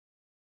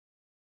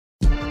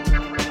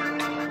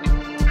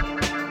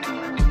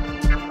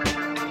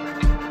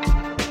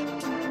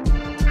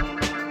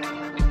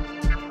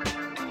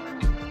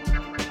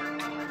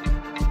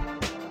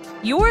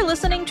You're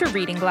listening to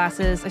Reading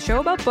Glasses, a show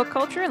about book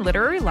culture and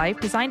literary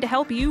life designed to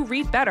help you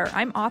read better.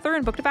 I'm author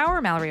and book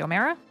devourer Mallory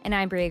O'Mara. And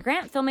I'm Bria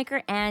Grant,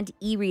 filmmaker and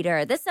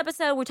e-reader. This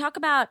episode, we talk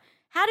about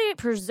how to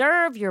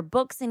preserve your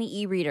books in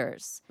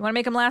e-readers. You want to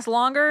make them last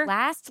longer?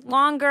 Last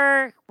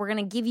longer. We're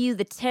going to give you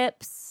the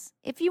tips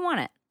if you want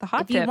it. The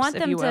hot tips, if you want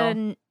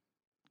them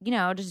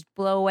to, just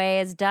blow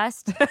away as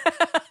dust,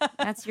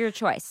 that's your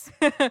choice.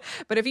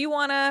 But if you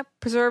want to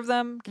preserve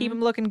them, keep them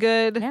looking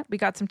good, Yep. we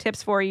got some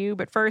tips for you.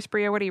 But first,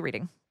 Bria, what are you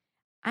reading?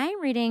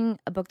 I'm reading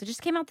a book that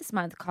just came out this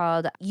month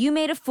called You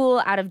Made a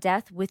Fool Out of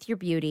Death with Your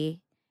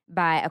Beauty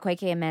by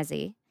Akwaeke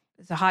Emezi.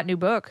 It's a hot new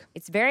book.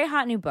 It's a very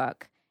hot new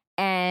book.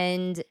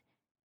 And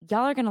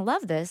y'all are going to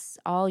love this,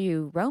 all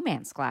you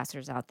romance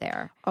glassers out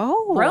there.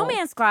 Oh.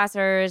 Romance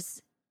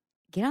glassers,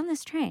 get on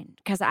this train.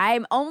 Because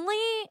I'm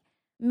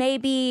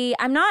maybe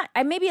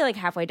like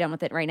halfway done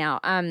with it right now.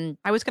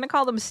 I was going to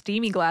call them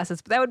steamy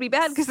glasses, but that would be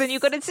bad because then you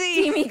couldn't see.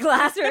 Steamy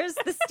glassers.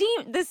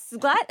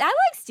 I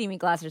like steamy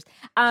glassers.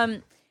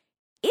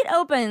 It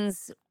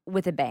opens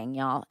with a bang,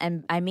 y'all.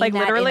 And I mean like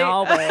that literally? in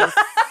all ways.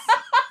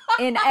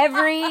 In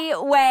every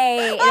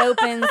way, it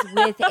opens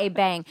with a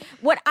bang.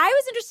 What I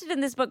was interested in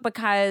this book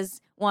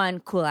because, one,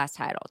 cool-ass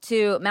title.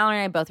 Two, Mallory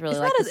and I both really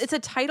like this. It's a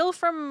title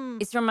from...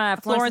 It's from a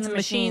Florence and the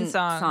Machine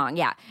song.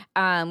 Yeah,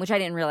 which I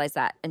didn't realize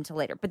that until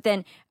later. But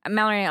then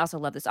Mallory and I also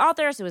love this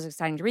author, so it was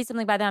exciting to read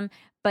something by them.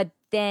 But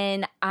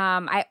then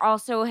I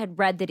also had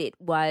read that it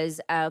was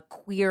a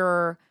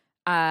queer...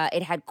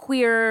 it had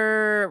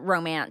queer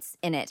romance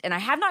in it. And I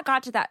have not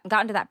gotten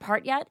to that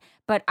part yet,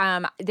 but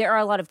there are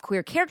a lot of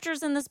queer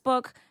characters in this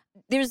book.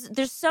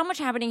 There's so much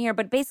happening here,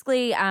 but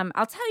basically,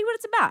 I'll tell you what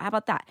it's about. How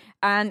about that?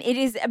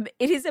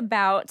 It is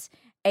about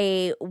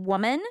a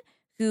woman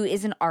who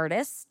is an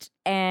artist,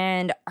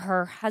 and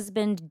her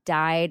husband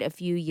died a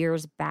few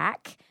years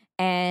back,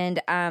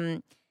 and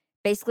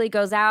basically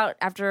goes out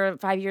after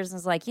 5 years and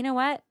is like, you know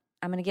what?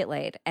 I'm gonna get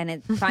laid, and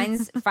it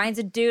finds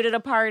a dude at a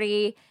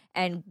party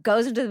and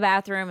goes into the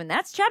bathroom, and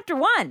that's chapter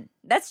one.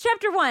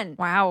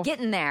 Wow.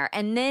 Getting there.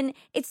 And then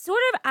it's sort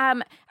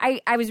of,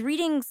 I was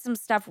reading some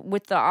stuff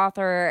with the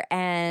author,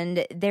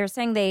 and they're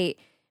saying they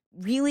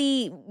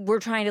really were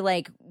trying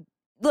to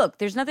look,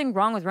 there's nothing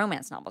wrong with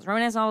romance novels.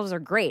 Romance novels are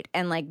great.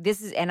 And and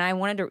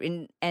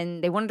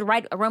they wanted to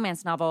write a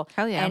romance novel.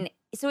 Hell yeah. And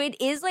so it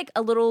is like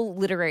a little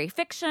literary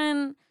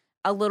fiction,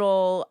 a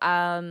little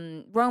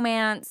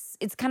romance.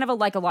 It's kind of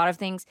like a lot of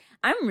things.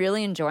 I'm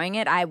really enjoying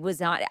it. I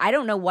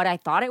don't know what I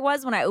thought it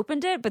was when I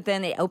opened it, but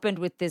then it opened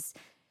with this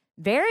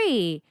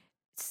very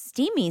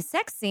steamy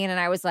sex scene, and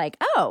I was like,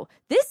 oh,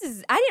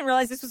 I didn't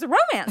realize this was a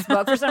romance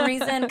book for some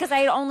reason, because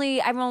I've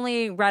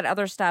only read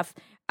other stuff.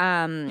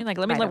 Let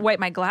me wipe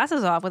my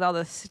glasses off with all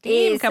the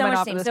steam coming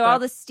off of this book. All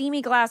the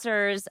steamy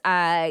glassers,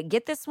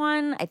 get this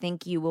one. I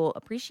think you will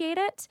appreciate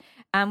it.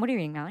 What are you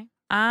reading, Mallory?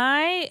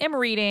 I am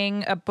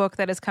reading a book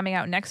that is coming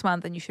out next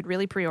month, and you should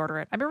really pre-order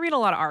it. I've been reading a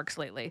lot of ARCs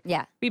lately.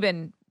 Yeah.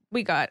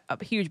 We got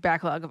a huge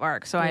backlog of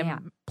ARCs, so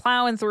I'm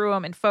plowing through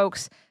them. And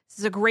folks, this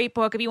is a great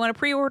book. If you want to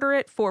pre-order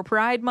it for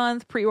Pride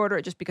Month, pre-order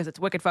it just because it's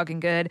wicked fucking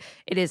good.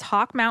 It is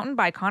Hawk Mountain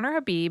by Connor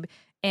Habib.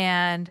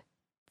 And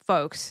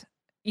folks,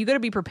 you got to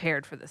be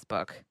prepared for this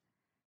book.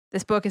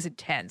 This book is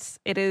intense.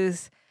 It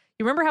is.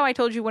 You remember how I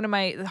told you one of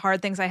the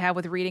hard things I have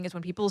with reading is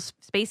when people's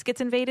space gets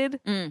invaded?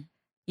 Mm.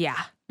 Yeah.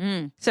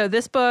 Mm. So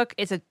this book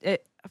is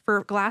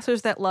for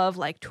glassers that love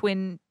like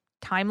twin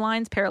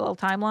timelines, parallel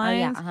timelines. Oh,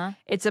 yeah. Uh-huh.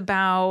 It's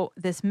about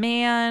this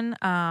man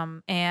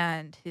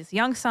and his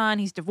young son.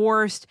 He's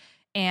divorced.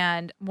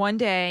 And one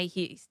day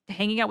he's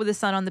hanging out with his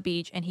son on the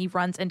beach, and he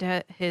runs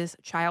into his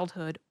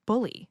childhood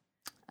bully.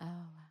 Oh, wow.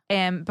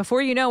 And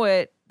before you know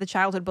it, the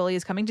childhood bully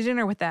is coming to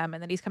dinner with them,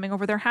 and then he's coming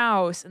over their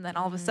house. And then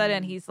all of a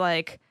sudden he's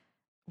like,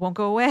 won't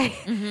go away.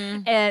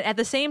 Mm-hmm. And at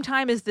the same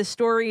time as the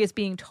story is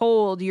being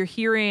told, you're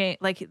hearing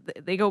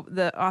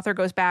the author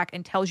goes back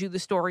and tells you the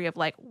story of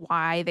like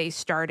why they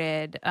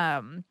started,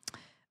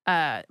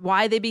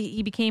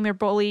 he became a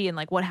bully, and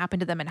like what happened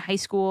to them in high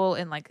school,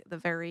 and like the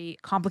very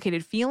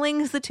complicated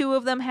feelings the two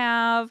of them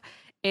have.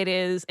 It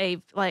is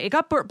it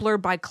got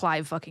blurred by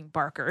Clive fucking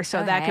Barker,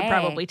 so that could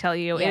probably tell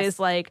you. Yes. It is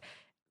like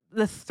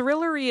the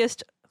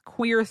thrilleriest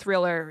queer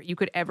thriller you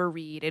could ever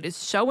read. It is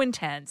so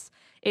intense.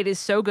 It is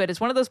so good. It's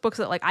one of those books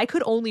that like I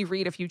could only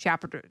read a few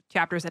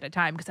chapters at a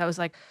time, because I was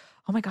like,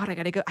 oh my God, I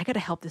gotta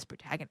help this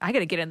protagonist. I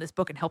gotta get in this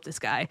book and help this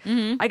guy.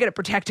 Mm-hmm. I gotta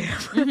protect him.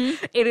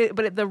 Mm-hmm.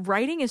 But the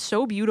writing is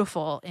so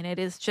beautiful, and it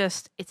is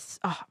just,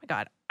 oh my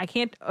God, I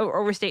can't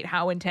overstate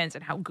how intense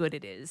and how good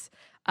it is.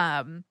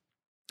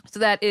 So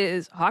that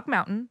is Hawk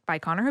Mountain by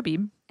Connor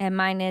Habib. And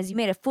mine is You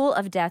Made a Fool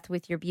of Death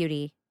with Your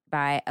Beauty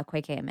by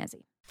Akwaeke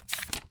Emezi.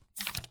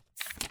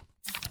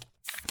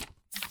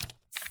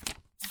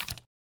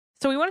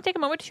 So we want to take a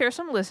moment to share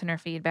some listener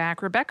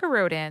feedback. Rebecca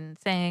wrote in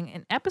saying,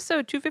 in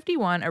episode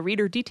 251, a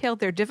reader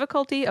detailed their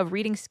difficulty of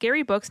reading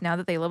scary books now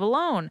that they live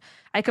alone.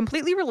 I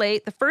completely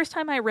relate. The first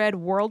time I read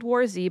World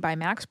War Z by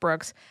Max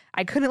Brooks,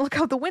 I couldn't look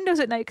out the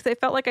windows at night because I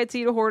felt like I'd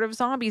see a horde of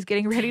zombies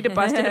getting ready to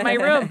bust into my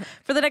room.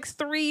 For the next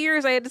 3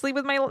 years, I had to sleep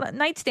with my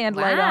nightstand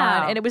light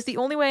on, and it was the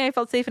only way I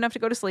felt safe enough to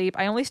go to sleep.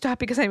 I only stopped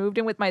because I moved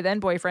in with my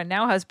then boyfriend,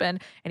 now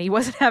husband, and he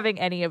wasn't having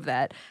any of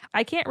that.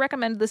 I can't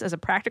recommend this as a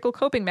practical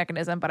coping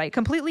mechanism, but I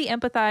completely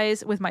empathize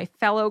with my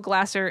fellow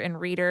glasser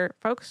and reader.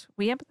 Folks,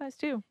 we empathize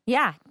too.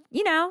 Yeah.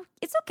 You know,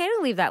 it's okay to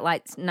leave that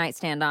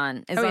nightstand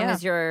on as long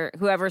as you're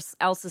whoever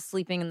else is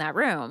sleeping in that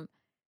room.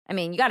 I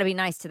mean, you got to be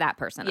nice to that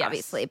person,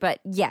 obviously. But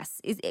yes,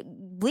 leave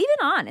it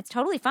on. It's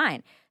totally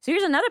fine. So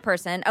here's another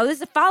person. Oh, this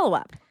is a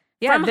follow-up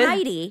from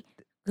Heidi,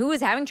 who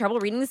is having trouble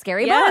reading the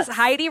scary books. Yes,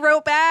 Heidi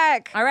wrote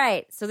back. All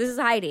right, so this is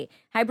Heidi.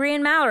 Hi, Brie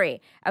and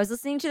Mallory. I was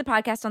listening to the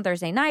podcast on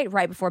Thursday night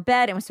right before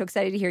bed and was so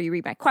excited to hear you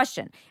read my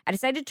question. I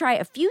decided to try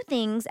a few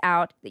things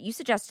out that you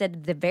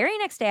suggested the very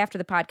next day after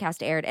the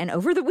podcast aired and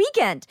over the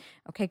weekend.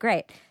 Okay,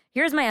 great.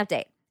 Here's my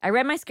update. I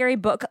read my scary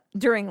book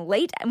during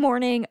late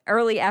morning,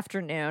 early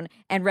afternoon,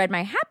 and read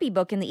my happy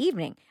book in the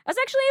evening. I was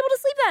actually able to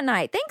sleep that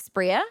night. Thanks,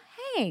 Bria.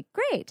 Hey,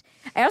 great.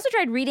 I also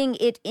tried reading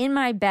it in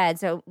my bed,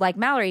 so like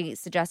Mallory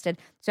suggested,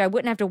 so I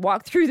wouldn't have to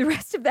walk through the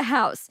rest of the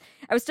house.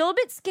 I was still a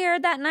bit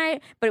scared that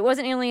night, but it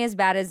wasn't nearly as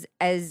bad as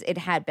it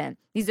had been.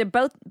 These are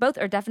both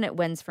are definite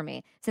wins for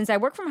me. Since I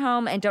work from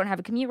home and don't have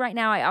a commute right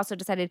now, I also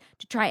decided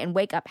to try and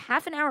wake up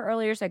half an hour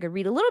earlier so I could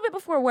read a little bit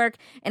before work,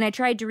 and I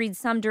tried to read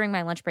some during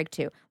my lunch break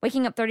too.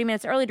 Waking up 30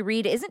 minutes early to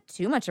read isn't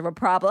too much of a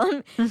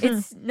problem.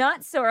 It's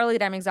not so early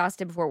that I'm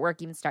exhausted before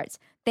work even starts.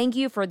 Thank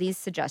you for these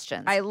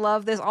suggestions. I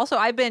love this. Also,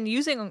 I've been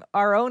using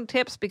our own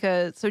tips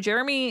because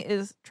Jeremy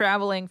is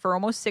traveling for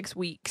almost 6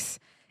 weeks.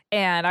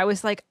 And I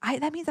was like,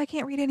 that means I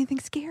can't read anything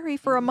scary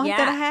for a month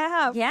and a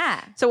half. Yeah.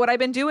 So what I've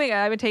been doing,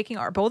 I've been taking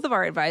both of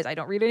our advice. I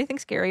don't read anything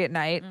scary at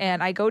night.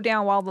 And I go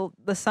down while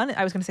the sun,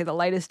 I was going to say the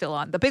light is still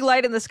on. The big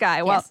light in the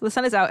sky while the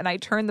sun is out. And I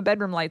turn the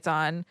bedroom lights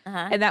on.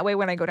 And that way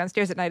when I go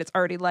downstairs at night, it's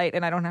already light.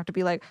 And I don't have to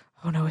be like,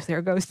 oh no, is there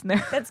a ghost in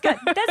there? That's good.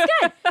 That's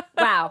good.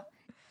 Wow.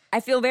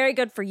 I feel very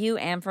good for you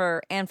and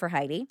for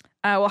Heidi.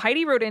 Well,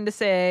 Heidi wrote in to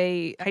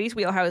say Heidi's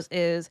wheelhouse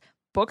is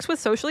books with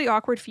socially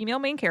awkward female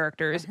main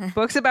characters,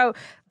 books about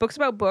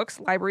books,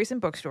 libraries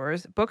and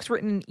bookstores, books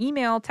written in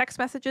email, text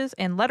messages,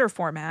 and letter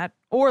format,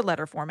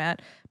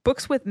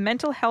 books with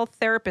mental health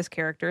therapist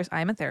characters,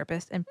 I'm a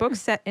therapist, and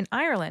books set in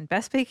Ireland.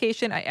 Best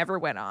vacation I ever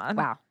went on.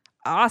 Wow.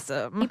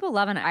 Awesome. People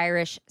love an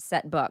Irish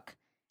set book.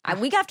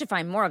 We have to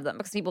find more of them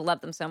because people love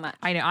them so much.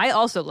 I know. I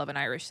also love an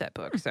Irish set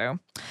book. So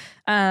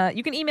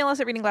you can email us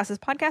at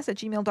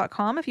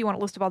readingglassespodcast@gmail.com if you want a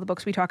list of all the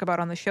books we talk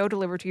about on the show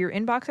delivered to your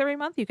inbox every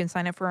month. You can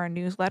sign up for our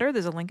newsletter.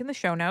 There's a link in the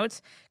show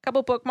notes. A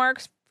couple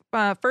bookmarks.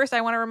 First,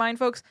 I want to remind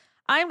folks,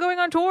 I'm going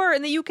on tour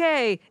in the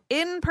UK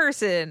in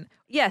person.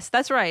 Yes,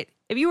 that's right.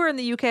 If you are in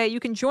the UK,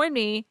 you can join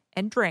me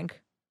and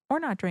drink,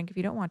 or not drink if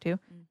you don't want to,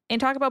 and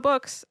talk about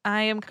books.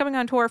 I am coming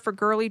on tour for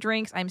Girly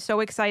Drinks. I'm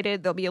so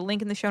excited. There'll be a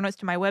link in the show notes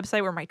to my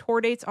website where my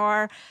tour dates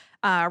are.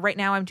 Right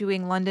now I'm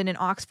doing London and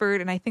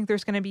Oxford, and I think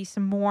there's going to be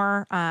some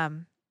more. I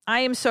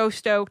am so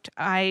stoked.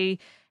 I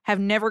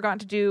have never gotten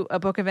to do a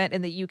book event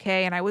in the UK,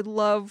 and I would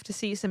love to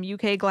see some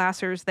UK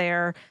glassers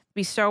there. It'd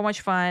be so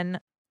much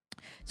fun.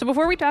 So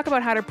before we talk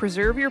about how to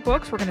preserve your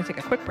books, we're going to take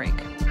a quick break.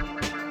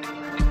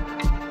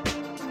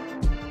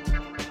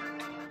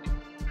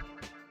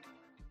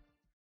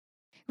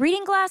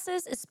 Reading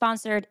Glasses is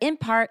sponsored in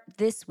part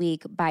this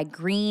week by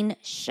Green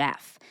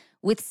Chef.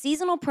 With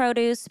seasonal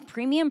produce,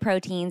 premium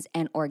proteins,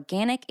 and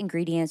organic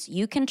ingredients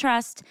you can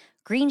trust,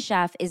 Green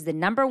Chef is the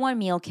 #1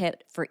 meal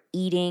kit for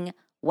eating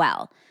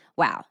well.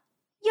 Wow.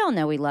 Y'all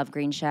know we love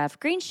Green Chef.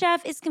 Green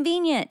Chef is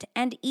convenient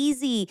and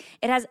easy.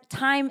 It has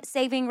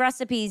time-saving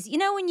recipes. You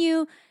know when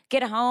you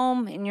get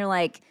home and you're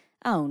like,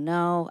 oh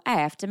no, I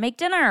have to make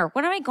dinner.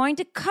 What am I going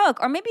to cook?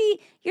 Or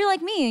maybe you're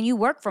like me and you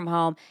work from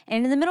home,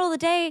 and in the middle of the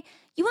day,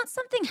 you want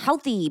something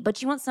healthy,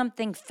 but you want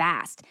something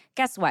fast.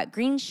 Guess what?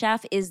 Green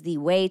Chef is the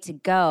way to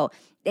go.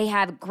 They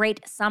have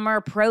great summer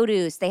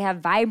produce. They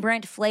have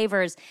vibrant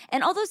flavors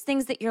and all those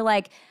things that you're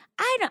like,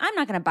 I'm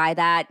not going to buy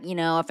that,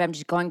 if I'm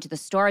just going to the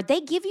store.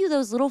 They give you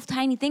those little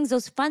tiny things,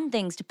 those fun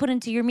things to put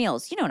into your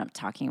meals. You know what I'm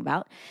talking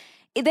about.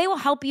 They will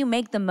help you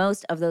make the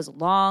most of those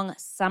long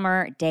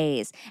summer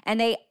days. And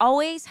they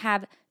always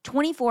have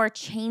 24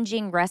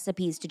 changing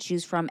recipes to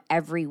choose from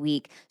every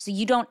week, so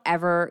you don't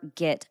ever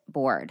get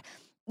bored.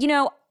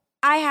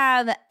 I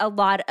have a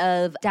lot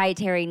of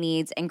dietary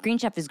needs, and Green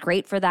Chef is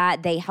great for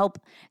that.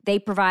 They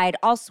provide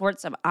all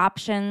sorts of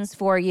options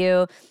for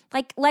you.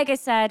 Like I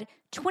said,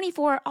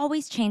 24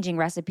 always changing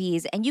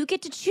recipes, and you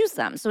get to choose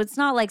them. So it's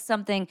not like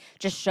something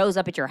just shows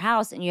up at your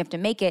house and you have to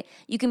make it.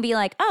 You can be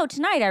like, oh,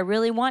 tonight I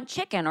really want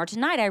chicken, or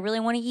tonight I really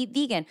want to eat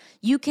vegan.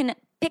 You can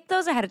pick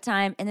those ahead of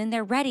time, and then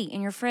they're ready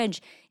in your fridge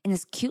in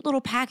this cute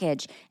little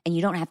package, and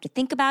you don't have to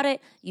think about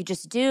it. You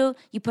just do.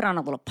 You put on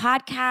a little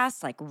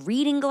podcast like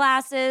reading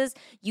glasses.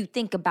 You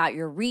think about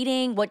your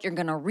reading, what you're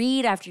going to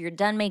read after you're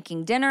done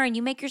making dinner, and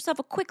you make yourself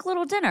a quick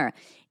little dinner.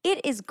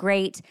 It is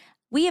great.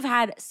 We have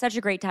had such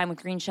a great time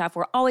with Green Chef.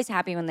 We're always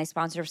happy when they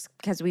sponsor us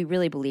because we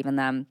really believe in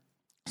them.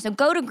 So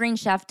go to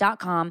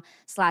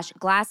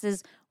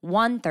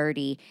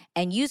greenchef.com/glasses130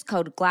 and use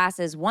code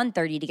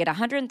glasses130 to get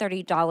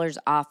 $130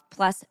 off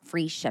plus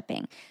free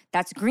shipping.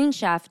 That's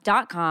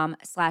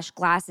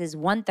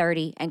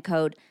greenchef.com/glasses130 and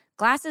code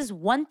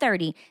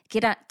glasses130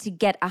 to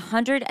get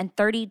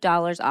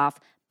 $130 off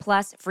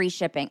plus free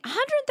shipping.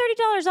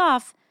 $130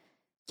 off.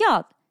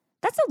 Y'all,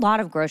 that's a lot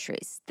of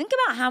groceries. Think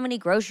about how many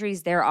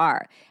groceries there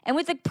are. And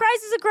with the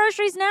prices of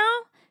groceries now,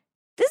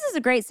 this is a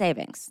great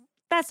savings.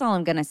 That's all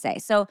I'm going to say.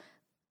 So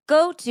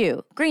go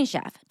to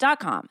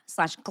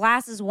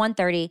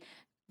greenchef.com/glasses130,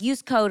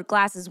 use code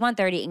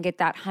glasses130 and get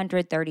that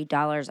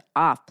 $130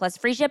 off plus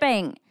free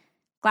shipping.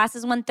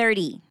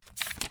 Glasses130.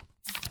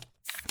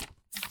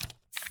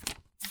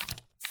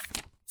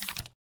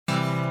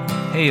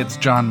 Hey, it's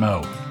John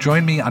Moe.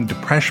 Join me on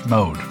Depresh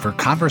Mode for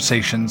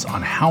conversations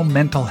on how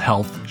mental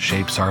health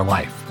shapes our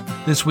life.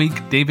 This week,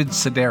 David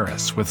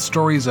Sedaris with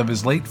stories of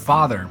his late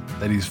father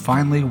that he's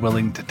finally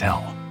willing to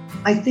tell.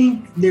 I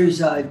think there's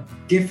a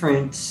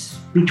difference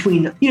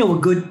between, a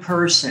good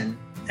person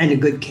and a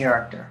good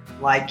character.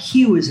 Like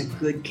Hugh is a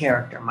good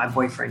character, my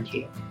boyfriend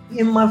Hugh.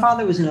 And my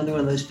father was another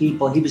one of those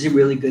people. He was a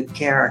really good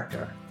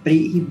character, but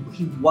he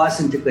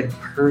wasn't a good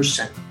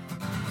person.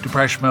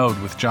 Depresh Mode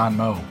with John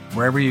Moe,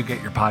 wherever you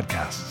get your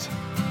podcasts.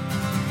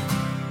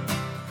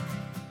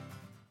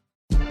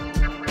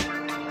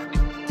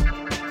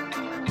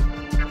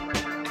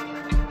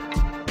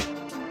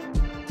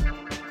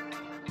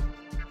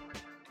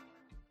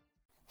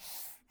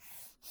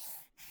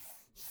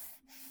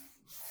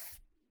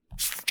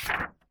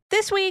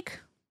 This week,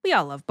 we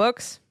all love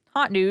books.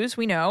 Hot news,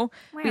 we know.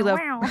 We love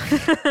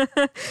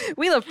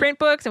we love print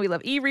books and we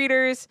love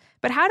e-readers.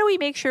 But how do we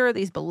make sure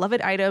these beloved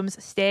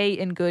items stay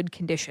in good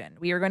condition?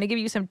 We are going to give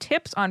you some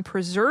tips on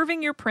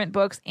preserving your print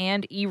books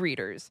and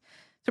e-readers.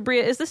 So,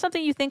 Bria, is this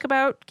something you think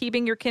about,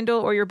 keeping your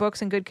Kindle or your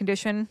books in good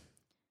condition?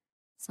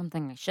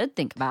 Something I should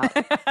think about.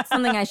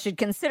 Something I should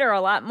consider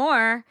a lot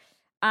more.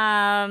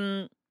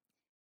 I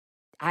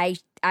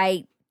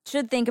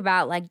should think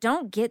about,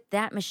 don't get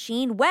that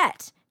machine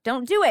wet.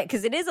 Don't do it,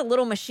 because it is a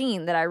little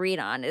machine that I read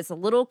on. It's a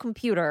little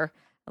computer.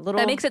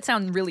 That makes it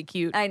sound really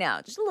cute. I know,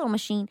 just a little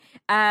machine.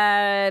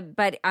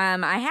 But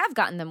I have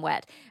gotten them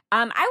wet.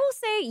 I will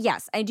say,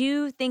 yes, I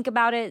do think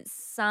about it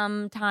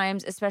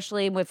sometimes,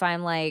 especially if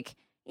I'm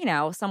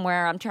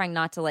somewhere. I'm trying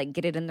not to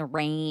get it in the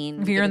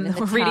rain. If you're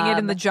reading it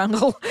in the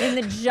jungle. In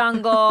the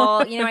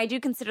jungle. I do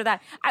consider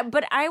that.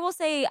 But I will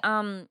say,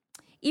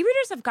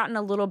 e-readers have gotten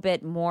a little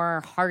bit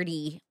more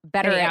hardy,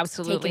 better at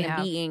taking a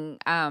beating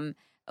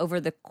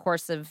over the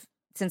course of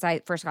since I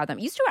first got them.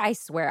 Used to, I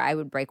swear, I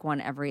would break one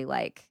every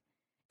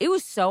it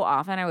was so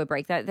often I would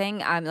break that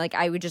thing.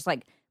 I would just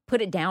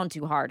put it down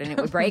too hard and it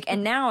would break.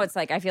 And now it's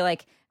I feel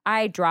like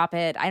I drop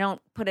it. I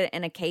don't put it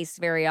in a case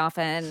very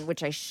often,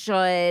 which I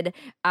should.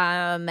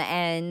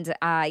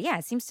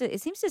 It seems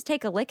to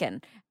take a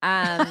licking.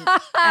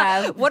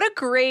 What a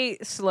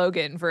great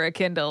slogan for a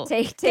Kindle.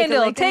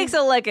 Kindle takes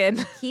a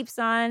licking. Keeps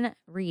on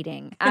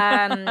reading.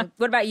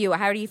 What about you?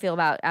 How do you feel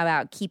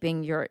about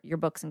keeping your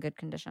books in good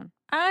condition?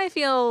 I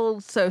feel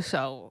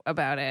so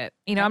about it.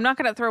 I'm not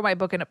going to throw my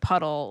book in a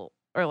puddle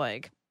or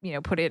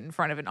put it in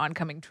front of an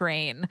oncoming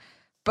train.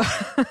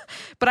 But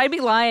I'd be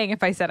lying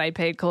if I said I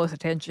paid close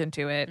attention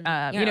to it.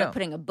 You're not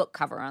putting a book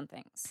cover on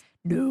things.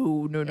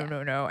 No.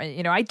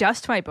 And, I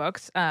dust my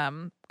books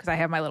because I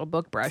have my little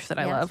book brush that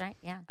I love. That's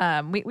right.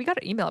 Yeah. We got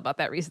an email about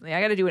that recently.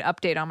 I got to do an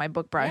update on my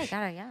book brush.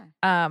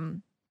 Yeah.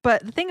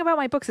 But the thing about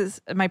my books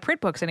is my print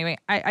books anyway.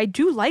 I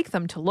do like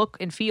them to look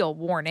and feel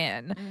worn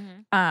in.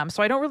 Mm-hmm.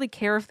 So I don't really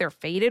care if they're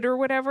faded or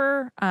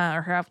whatever,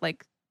 or have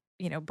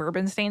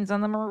bourbon stains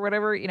on them or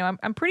whatever.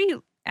 I'm pretty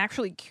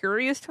actually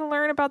curious to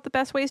learn about the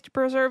best ways to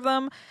preserve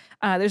them.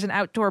 There's an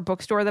outdoor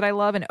bookstore that I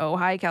love in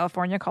Ojai,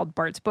 California called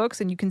Bart's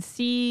Books. And you can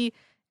see,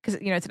 because,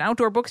 it's an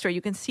outdoor bookstore,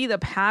 you can see the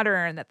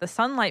pattern that the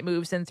sunlight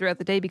moves in throughout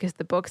the day because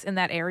the books in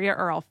that area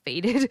are all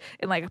faded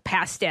and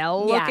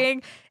pastel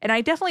looking. And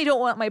I definitely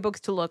don't want my books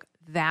to look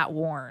that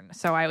worn.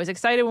 So I was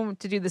excited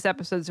to do this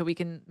episode so we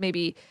can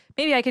maybe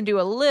I can do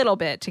a little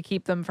bit to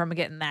keep them from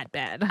getting that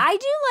bad.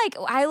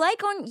 I like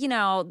going,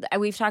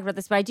 we've talked about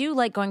this, but I do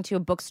like going to a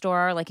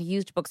bookstore, a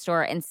used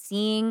bookstore, and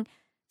seeing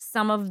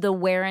some of the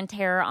wear and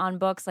tear on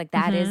books.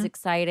 That is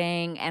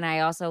exciting. And I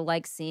also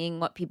like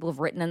seeing what people have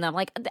written in them.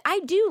 I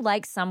do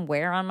like some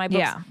wear on my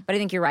books, but I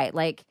think you're right.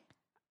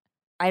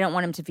 I don't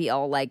want them to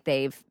feel like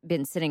they've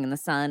been sitting in the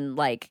sun,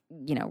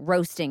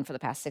 roasting for the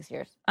past 6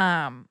 years.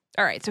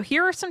 All right. So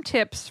here are some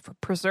tips for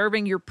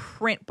preserving your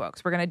print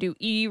books. We're going to do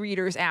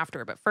e-readers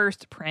after, but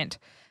first print.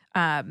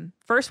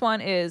 First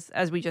one is,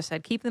 as we just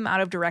said, keep them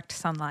out of direct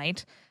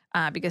sunlight.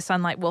 because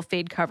sunlight will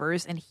fade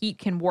covers and heat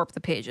can warp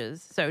the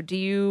pages. So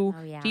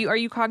are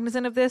you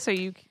cognizant of this? Are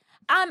you?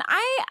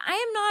 I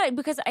am not,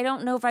 because I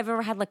don't know if I've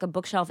ever had like a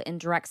bookshelf in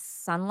direct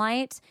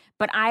sunlight,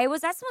 but I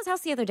was at someone's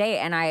house the other day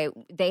and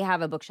they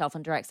have a bookshelf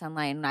in direct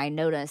sunlight and I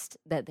noticed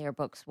that their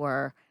books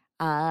were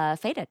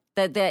faded.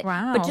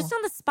 Wow. But just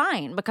on the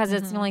spine, because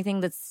it's the only thing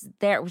that's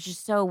there, which is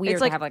so weird.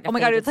 It's like, to have like oh my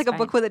God, it's like a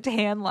book with a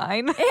tan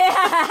line.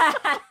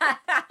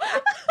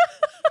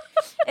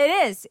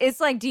 It is.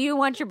 It's like, do you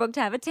want your book to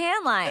have a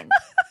tan line?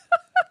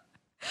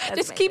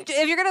 Just keep,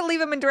 if you're going to leave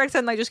them in direct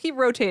sunlight, just keep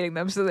rotating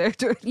them so they're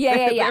faded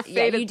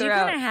You do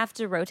kind of have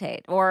to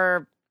rotate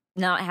or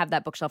not have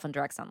that bookshelf in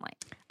direct sunlight.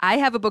 I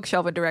have a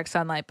bookshelf in direct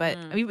sunlight, but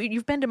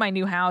you've been to my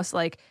new house.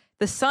 Like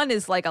the sun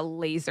is like a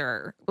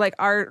laser. Like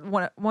our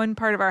one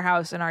part of our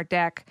house and our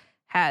deck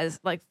has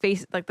like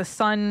the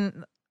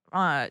sun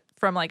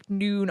from like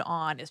noon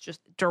on is just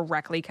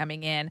directly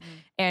coming in,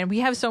 and we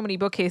have so many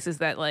bookcases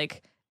that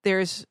like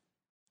there's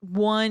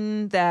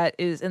one that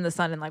is in the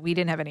sun and like we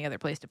didn't have any other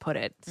place to put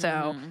it,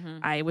 so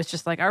I was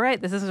just like, all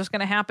right, this is just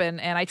gonna happen.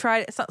 And I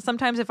try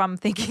sometimes if I'm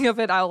thinking of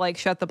it, I'll like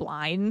shut the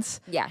blinds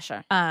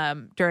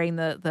during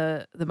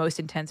the most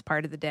intense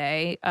part of the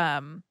day,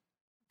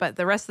 but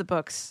the rest of the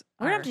books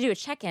we're gonna have to do a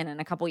check-in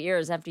in a couple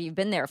years after you've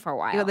been there for a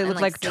while. They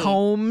look like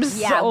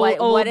tomes.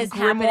 What is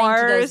happening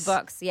to those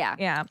books?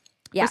 Yeah.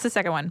 What's the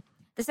second one?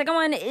 The second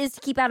one is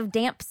to keep out of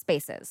damp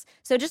spaces.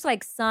 So just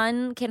like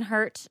sun can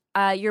hurt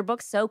your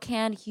books, so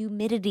can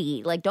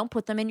humidity. Like, don't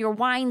put them in your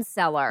wine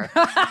cellar.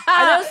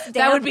 Are those damp?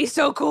 That would be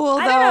so cool,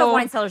 though. I don't know if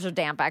wine cellars are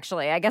damp,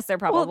 actually. I guess they're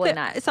probably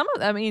not. Some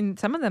of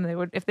them, they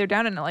would, if they're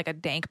down in like a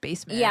dank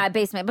basement. Yeah,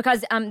 basement.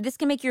 Because this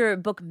can make your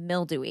book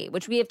mildewy,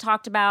 which we have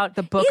talked about.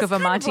 The Book of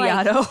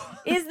Amontillado.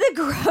 Is the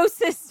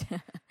grossest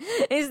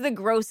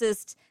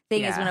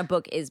thing is when a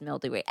book is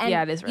mildewy. And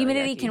it is really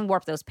humidity yucky. can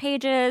warp those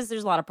pages.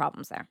 There's a lot of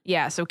problems there.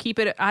 Yeah, so keep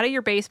it out of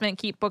your basement.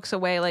 Keep books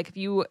away. Like if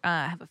you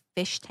have a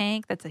fish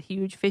tank, that's a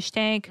huge fish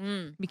tank.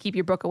 You keep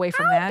your book away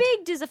from that. How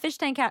big does a fish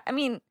tank have? I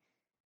mean,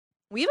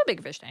 we have a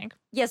big fish tank.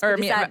 Yes, but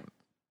is that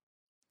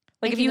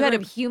like if you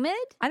had humid?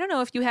 I don't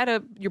know if you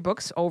had your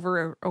books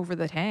over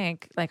the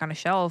tank, like on a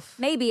shelf.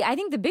 Maybe. I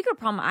think the bigger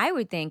problem I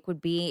would think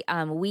would be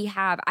I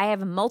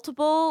have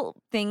multiple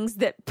things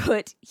that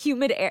put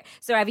humid air.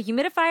 So I have a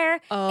humidifier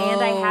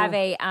and I have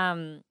a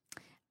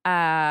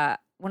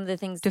one of the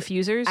things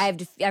diffusers. I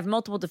have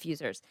multiple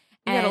diffusers.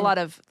 You got a lot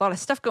of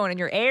stuff going in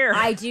your air.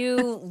 I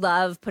do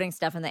love putting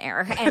stuff in the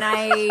air, and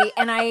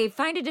I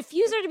find a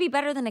diffuser to be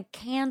better than a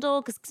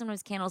candle because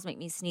sometimes candles make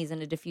me sneeze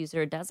and a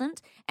diffuser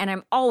doesn't, and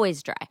I'm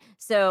always dry.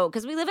 So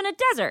because we live in a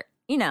desert,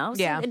 so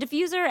a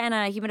diffuser and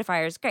a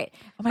humidifier is great.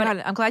 Oh my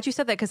God, I'm glad you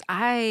said that because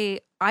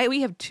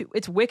we have two.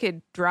 It's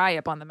wicked dry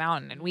up on the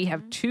mountain, and we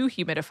have two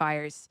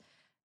humidifiers.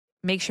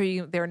 Make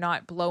sure they're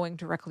not blowing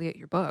directly at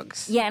your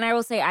books. Yeah, and I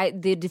will say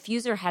the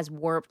diffuser has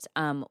warped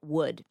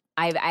wood.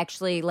 I've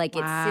actually it sits,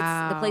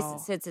 the place it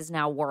sits is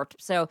now warped.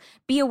 So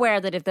be aware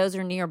that if those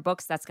are near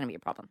books, that's going to be a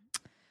problem.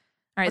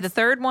 All right, the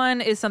third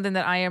one is something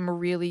that I am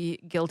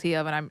really guilty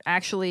of and I'm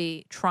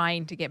actually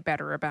trying to get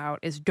better about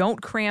is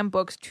don't cram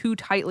books too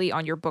tightly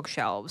on your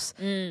bookshelves.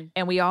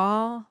 And we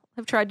all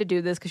have tried to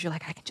do this because you're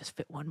like, I can just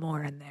fit one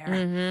more in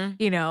there.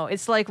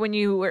 It's like when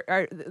you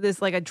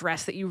there's like a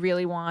dress that you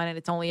really want and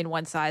it's only in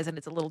one size and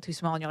it's a little too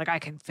small and you're like, I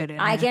can fit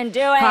in. I can do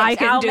it.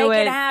 I'll make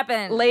it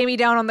happen. Lay me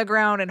down on the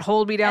ground and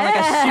hold me down like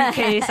a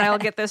suitcase. I'll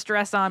get this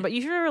dress on. But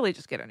you should really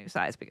just get a new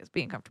size because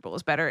being comfortable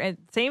is better. And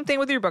same thing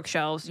with your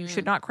bookshelves. You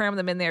should not cram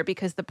them in there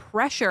because the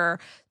pressure,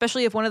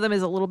 especially if one of them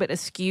is a little bit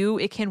askew,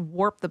 it can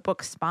warp the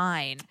book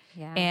spine.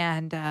 Yeah.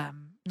 And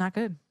not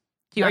good.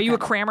 Are you a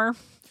crammer?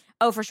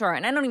 Oh, for sure.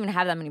 And I don't even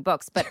have that many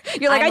books, but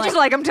you're like, I just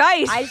like them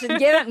tight. I should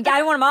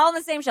I want them all on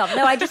the same shelf.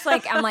 No, I'm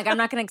not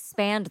going to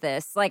expand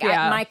this.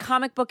 My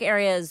comic book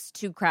area is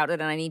too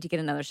crowded and I need to get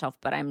another shelf,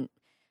 but I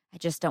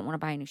just don't want to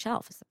buy a new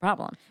shelf is the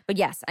problem. But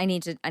yes, I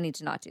need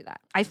to not do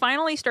that. I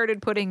finally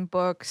started putting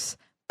books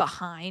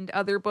behind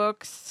other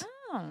books.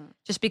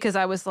 Just because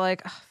I was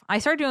like, I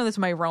started doing this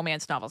with my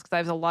romance novels because I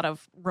have a lot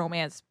of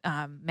romance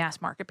mass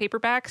market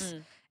paperbacks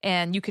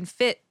and you can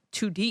fit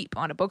too deep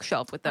on a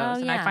bookshelf with those.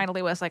 And I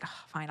finally was like,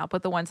 fine, I'll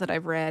put the ones that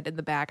I've read in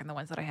the back and the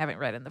ones that I haven't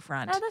read in the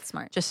front. Oh, that's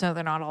smart. Just so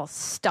they're not all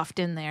stuffed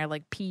in there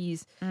like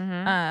peas.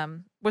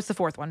 What's the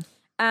fourth one?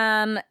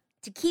 To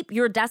keep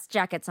your dust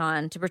jackets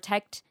on to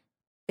protect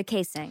the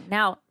casing.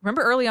 Now,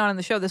 remember early on in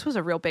the show, this was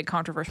a real big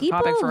controversial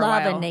topic for a while.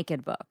 People love a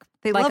naked book.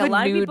 They love a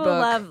lot nude of people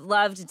book.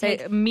 love to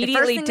take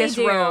immediately the first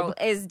thing disrobe.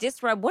 They do is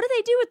disrobe. What do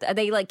they do with? Are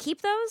they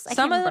keep those?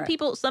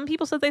 Some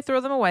people said they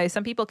throw them away.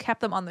 Some people kept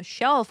them on the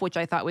shelf, which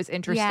I thought was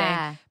interesting.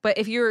 Yeah. But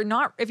if you're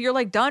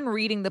done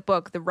reading the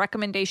book, the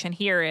recommendation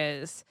here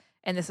is,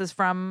 and this is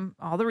from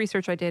all the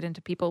research I did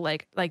into people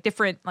like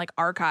different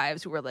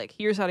archives who were like,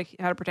 here's how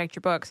to protect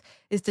your books,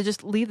 is to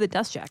just leave the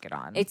dust jacket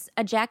on. It's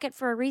a jacket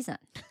for a reason.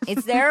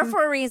 It's there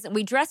for a reason.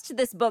 We dressed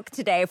this book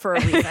today for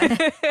a reason.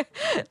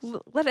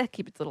 Let it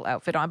keep its little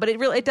outfit on, but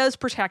it does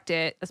protect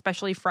it,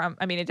 especially from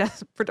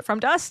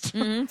dust.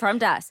 From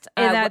dust,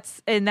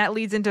 and that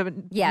leads into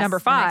number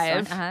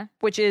 5,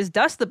 which is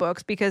dust the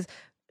books because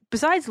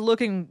besides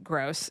looking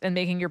gross and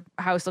making your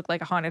house look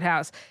like a haunted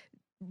house,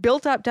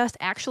 built up dust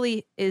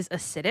actually is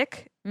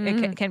acidic.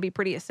 It can be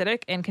pretty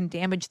acidic and can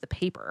damage the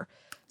paper.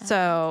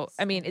 So,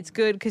 I mean, it's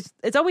good because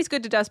it's always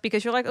good to dust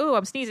because you're like, oh,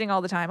 I'm sneezing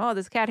all the time. Oh,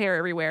 there's cat hair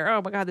everywhere.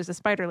 Oh my God, there's a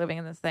spider living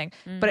in this thing.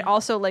 But it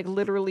also like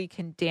literally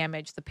can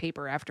damage the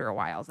paper after a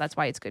while. So that's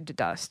why it's good to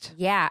dust.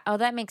 Yeah. Oh,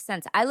 that makes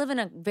sense. I live in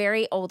a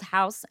very old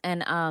house,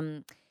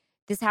 and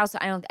this house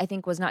I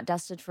think was not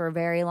dusted for a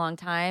very long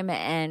time.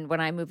 And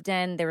when I moved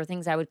in, there were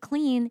things I would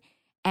clean,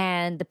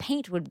 and the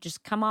paint would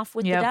just come off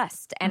with the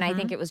dust. And I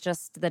think it was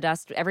just the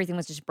dust. Everything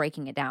was just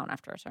breaking it down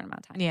after a certain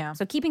amount of time. Yeah.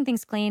 So keeping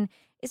things clean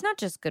is not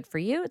just good for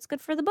you, it's good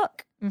for the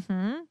book.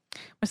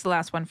 What's the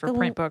last one for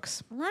print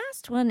books?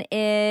 Last one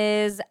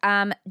is,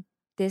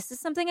 this is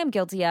something I'm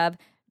guilty of.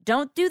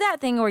 Don't do that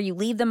thing where you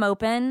leave them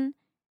open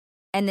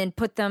and then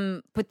put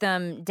them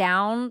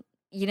down,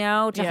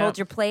 to hold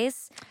your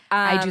place.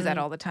 I do that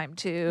all the time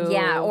too.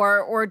 Yeah,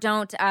 or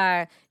don't,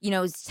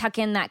 tuck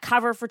in that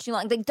cover for too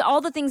long. Like, all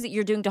the things that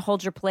you're doing to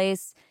hold your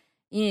place,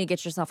 you need to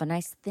get yourself a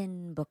nice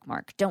thin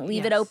bookmark. Don't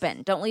leave it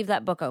open. Don't leave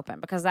that book open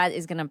because that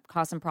is going to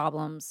cause some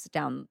problems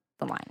down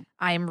the line.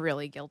 I am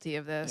really guilty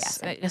of this,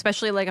 Yes.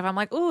 especially like if I'm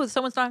like, oh,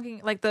 someone's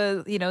knocking, like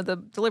the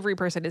delivery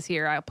person is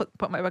here. I'll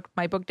put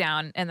my book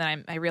down, and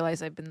then I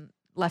realize I've been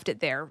left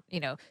it there,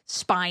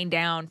 spine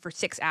down for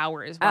 6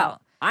 hours. Well,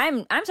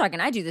 I'm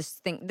talking. I do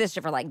this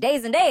shit for like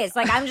days and days.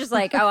 Like, I'm just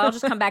like, oh, I'll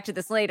just come back to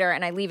this later,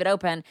 and I leave it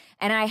open.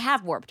 And I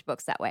have warped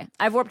books that way.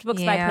 I've warped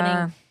books by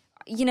putting,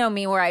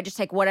 me, where I just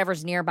take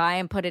whatever's nearby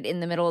and put it in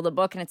the middle of the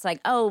book, and it's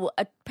like, oh,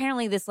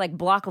 apparently this like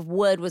block of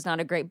wood was not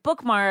a great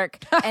bookmark,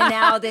 and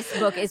now this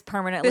book is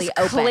permanently this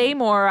open.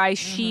 claymore I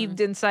sheathed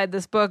inside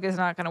this book is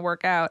not going to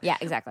work out. Yeah,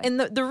 exactly. And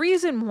the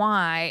reason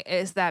why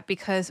is that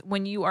because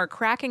when you are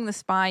cracking the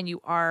spine, you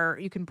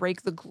can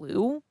break the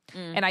glue.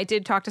 And I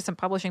did talk to some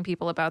publishing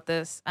people about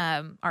this,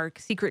 our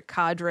secret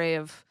cadre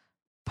of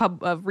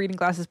reading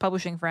glasses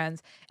publishing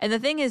friends. And the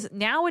thing is,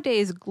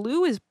 nowadays,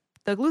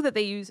 the glue that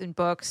they use in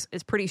books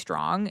is pretty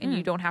strong, and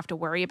you don't have to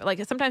worry about,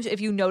 like, sometimes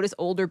if you notice,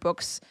 older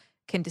books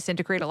can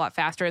disintegrate a lot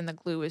faster, and the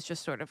glue is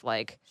just sort of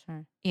like,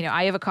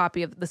 I have a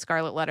copy of The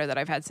Scarlet Letter that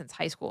I've had since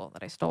high school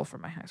that I stole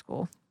from my high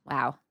school.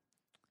 Wow.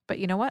 But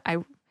you know what?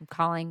 I'm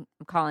calling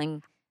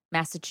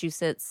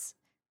Massachusetts,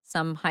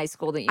 some high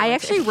school that you I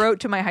went actually to. wrote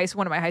to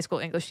one of my high school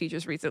English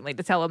teachers recently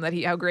to tell him that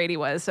how great he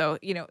was. So,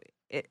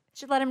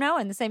 Should let him know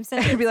in the same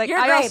sentence. be like,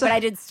 you're great, but I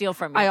did steal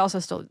from you. I also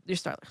stole your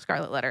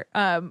Scarlet Letter.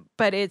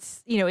 But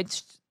it's,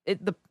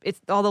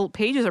 it's all the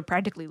pages are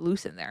practically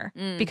loose in there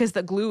because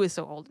the glue is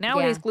so old.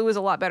 Nowadays, glue is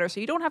a lot better, so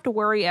you don't have to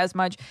worry as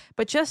much.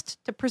 But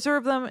just to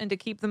preserve them and to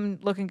keep them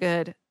looking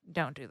good,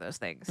 don't do those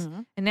things.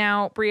 And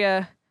now,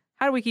 Bria,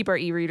 how do we keep our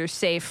e-readers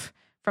safe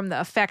from the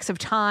effects of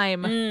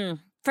time?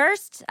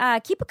 First,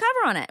 keep a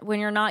cover on it when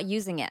you're not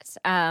using it.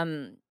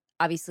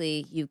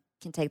 Obviously, you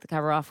can take the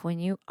cover off when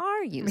you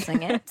are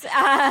using it.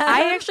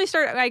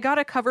 I got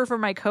a cover for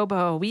my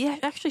Kobo. We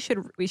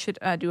should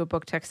do a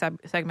book tech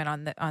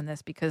segment on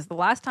this because the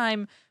last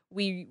time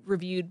we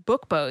reviewed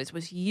book bows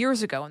was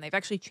years ago, and they've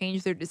actually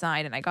changed their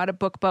design. And I got a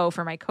book bow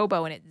for my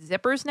Kobo, and it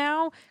zippers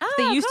now.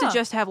 They used to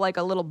just have like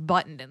a little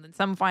button, and then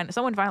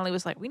someone finally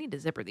was like, "We need to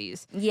zipper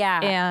these." Yeah,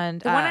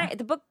 and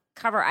the book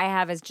cover I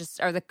have is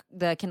just, or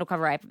the Kindle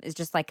cover I have is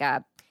just like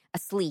a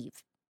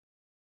sleeve.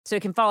 So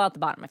it can fall out the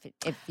bottom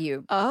if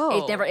you.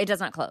 It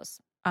does not close.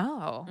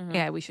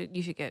 Yeah, we should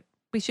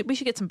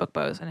get some book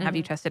bows and have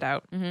you test it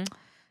out.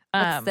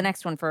 What's the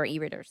next one for our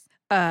e-readers?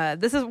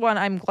 This is one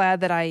I'm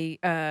glad that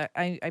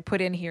I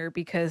put in here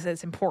because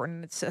it's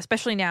important. It's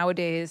especially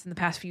nowadays in the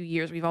past few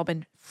years, we've all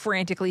been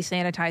frantically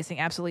sanitizing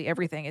absolutely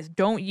everything. Is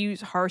don't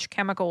use harsh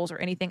chemicals or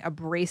anything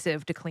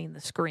abrasive to clean the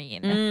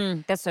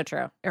screen. That's so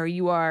true. Or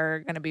you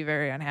are going to be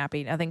very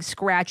unhappy. Nothing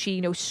scratchy,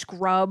 no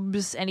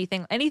scrubs,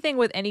 anything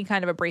with any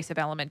kind of abrasive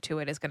element to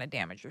it is going to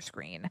damage your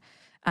screen.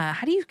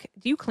 How do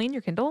you clean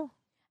your Kindle?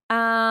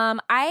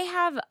 I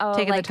have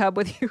taking the tub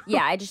with you.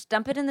 Yeah, I just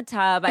dump it in the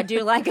tub. I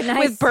do like a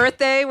nice with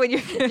birthday when you're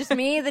just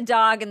me, the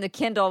dog, and the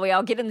Kindle. We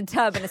all get in the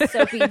tub in a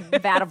soapy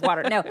vat of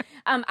water. No,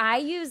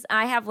 I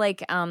have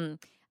like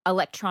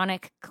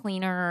electronic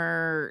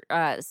cleaner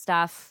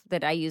stuff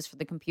that I use for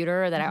the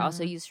computer that I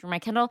also use for my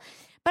Kindle.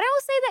 But I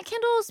will say that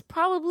Kindle is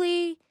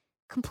probably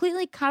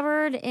completely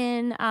covered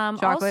in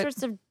all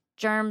sorts of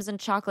germs and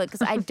chocolate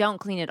because I don't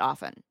clean it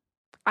often.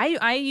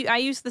 I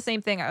use the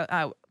same thing.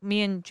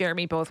 Me and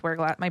Jeremy both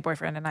wear my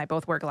boyfriend and I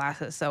both wear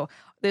glasses. So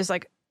there's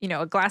like,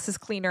 a glasses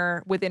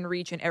cleaner within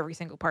reach in every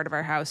single part of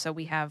our house. So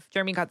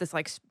Jeremy got this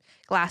like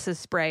glasses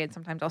spray, and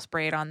sometimes I'll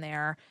spray it on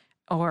there,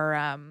 or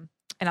and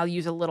I'll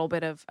use a little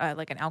bit of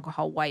like an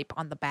alcohol wipe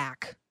on the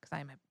back because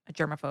I'm a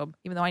germaphobe.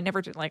 Even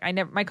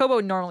though my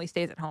Kobo normally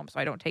stays at home, so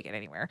I don't take it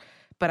anywhere.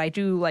 But I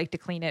do like to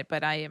clean it.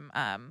 But I'm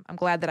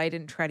glad that I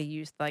didn't try to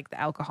use like the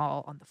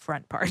alcohol on the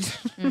front part.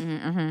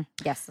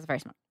 Yes, that's very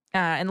smart.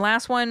 And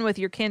last one with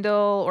your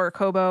Kindle or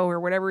Kobo or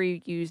whatever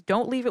you use,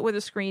 don't leave it where the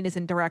screen is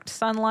in direct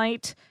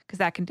sunlight because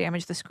that can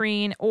damage the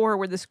screen, or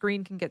where the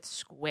screen can get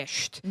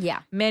squished. Yeah.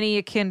 Many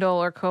a Kindle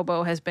or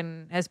Kobo has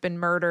been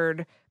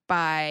murdered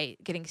by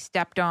getting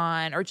stepped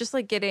on or just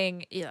like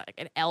getting like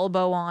an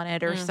elbow on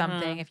it or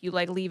something. If you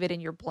like leave it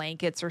in your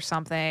blankets or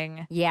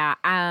something. Yeah.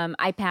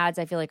 iPads,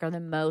 I feel like, are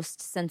the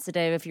most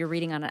sensitive. If you're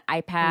reading on an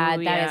iPad,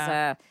 Ooh,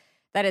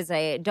 that is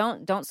a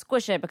don't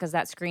squish it because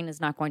that screen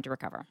is not going to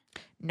recover.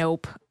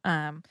 Nope.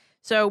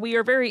 So we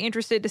are very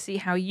interested to see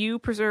how you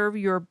preserve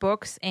your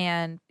books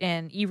and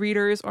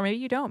e-readers, or maybe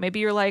you don't.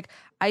 Maybe you're like,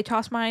 I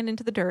toss mine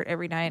into the dirt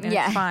every night and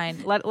it's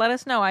fine. Let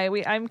us know.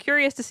 I'm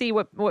curious to see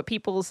what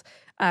people's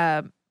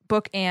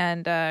book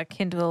and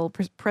Kindle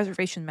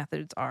preservation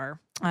methods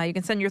are. You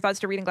can send your thoughts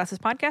to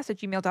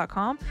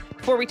readingglassespodcast@gmail.com.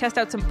 Before we test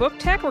out some book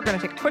tech, we're going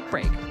to take a quick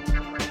break.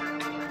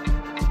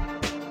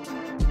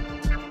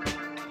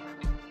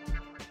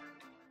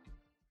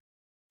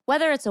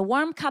 Whether it's a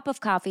warm cup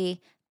of coffee,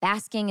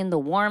 basking in the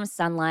warm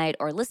sunlight,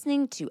 or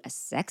listening to a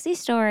sexy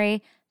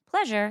story,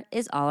 pleasure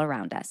is all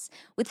around us.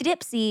 With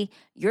Dipsea,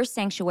 your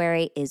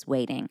sanctuary is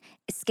waiting.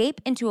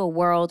 Escape into a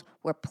world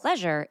where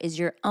pleasure is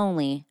your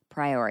only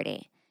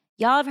priority.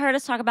 Y'all have heard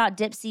us talk about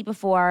Dipsea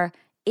before.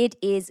 It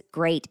is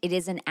great. It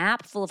is an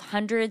app full of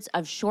hundreds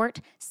of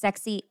short,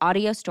 sexy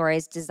audio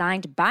stories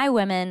designed by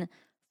women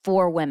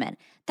for women.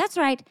 That's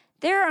right.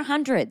 There are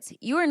hundreds.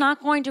 You are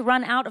not going to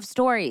run out of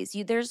stories.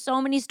 There's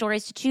so many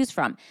stories to choose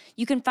from.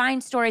 You can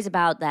find stories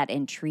about that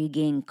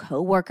intriguing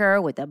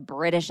coworker with a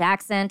British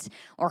accent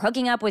or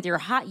hooking up with your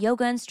hot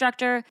yoga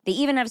instructor. They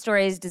even have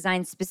stories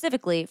designed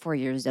specifically for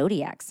your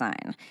zodiac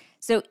sign.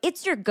 So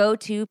it's your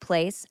go-to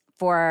place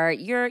for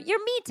your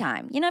me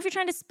time. If you're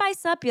trying to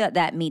spice up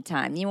that me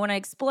time, you want to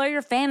explore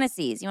your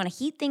fantasies, you want to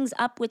heat things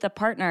up with a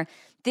partner,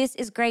 this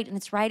is great, and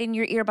it's right in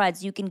your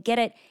earbuds. You can get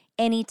it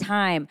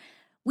anytime.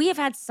 We have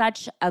had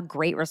such a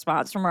great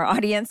response from our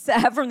audience,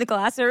 from the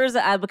Glassers,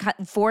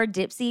 for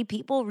Dipsea.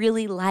 People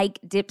really like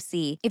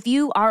Dipsea. If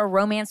you are a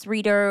romance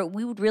reader,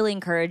 we would really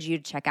encourage you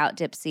to check out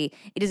Dipsea.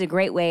 It is a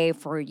great way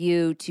for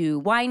you to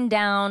wind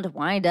down, to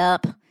wind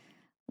up,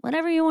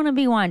 whatever you want to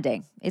be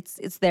winding.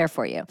 It's there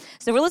for you.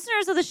 So for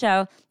listeners of the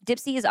show,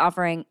 Dipsea is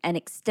offering an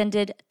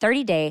extended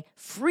 30-day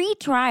free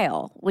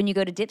trial when you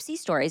go to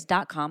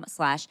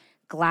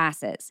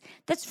dipseastories.com/glasses.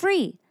 That's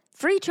free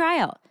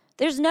trial.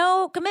 There's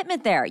no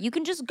commitment there. You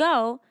can just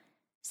go,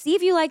 see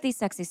if you like these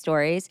sexy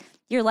stories.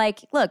 You're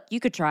like, look,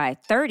 you could try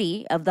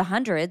 30 of the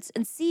hundreds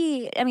and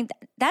see. I mean,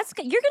 you're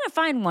going to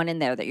find one in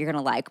there that you're going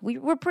to like.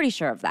 We're pretty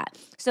sure of that.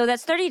 So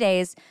that's 30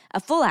 days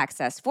of full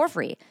access for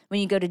free when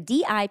you go to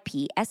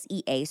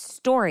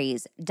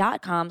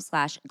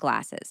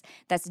dipseastories.com/glasses.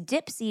 That's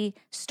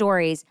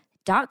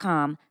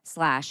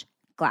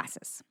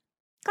dipseastories.com/glasses.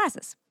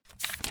 Glasses.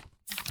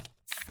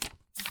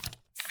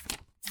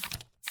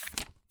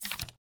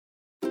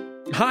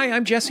 Hi,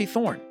 I'm Jesse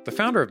Thorne, the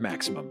founder of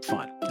Maximum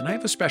Fun, and I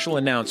have a special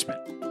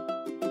announcement.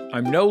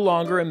 I'm no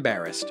longer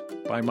embarrassed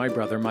by my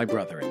brother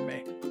and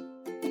me.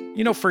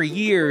 For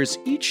years,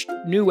 each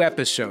new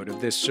episode of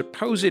this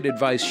supposed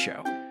advice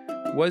show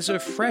was a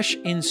fresh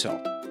insult,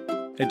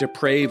 a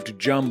depraved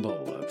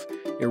jumble of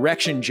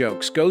erection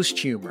jokes, ghost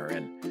humor,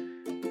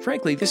 and,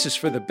 frankly, this is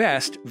for the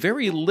best,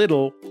 very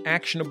little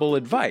actionable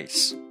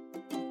advice.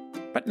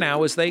 But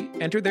now, as they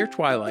enter their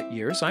twilight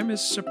years, I'm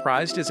as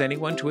surprised as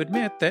anyone to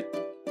admit that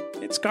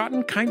it's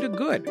gotten kind of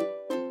good.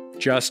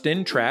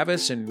 Justin,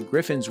 Travis, and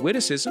Griffin's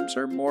witticisms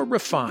are more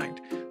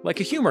refined, like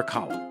a humor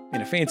column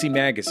in a fancy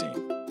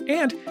magazine.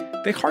 And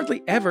they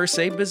hardly ever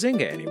say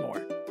bazinga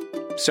anymore.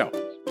 So,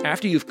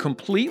 after you've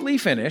completely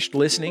finished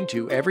listening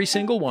to every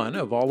single one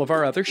of all of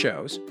our other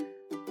shows,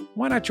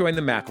 why not join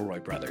the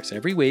McElroy brothers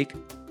every week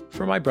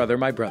for My Brother,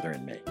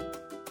 and Me?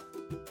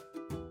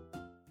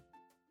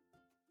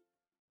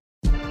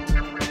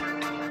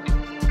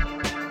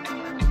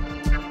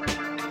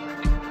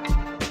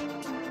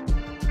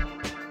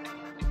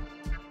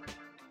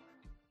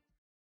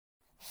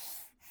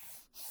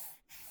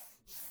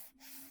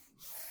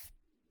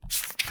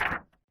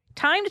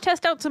 Time to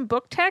test out some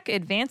book tech,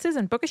 advances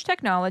in bookish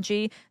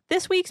technology.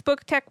 This week's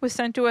book tech was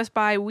sent to us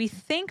by, we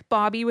think,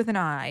 Bobby with an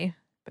I,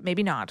 but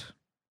maybe not.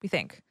 We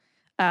think.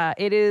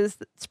 It is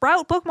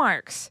Sprout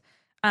bookmarks.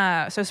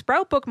 So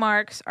Sprout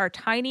bookmarks are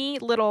tiny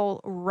little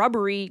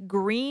rubbery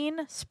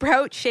green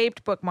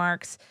sprout-shaped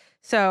bookmarks.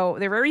 So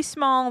they're very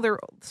small. They're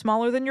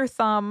smaller than your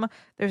thumb.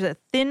 There's a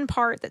thin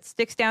part that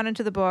sticks down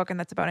into the book, and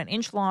that's about an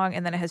inch long,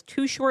 and then it has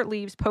two short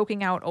leaves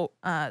poking out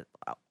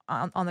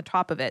on the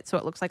top of it. So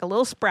it looks like a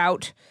little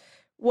sprout.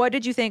 What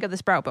did you think of the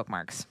Sprout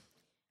bookmarks?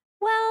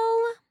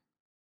 Well,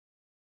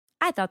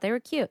 I thought they were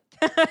cute.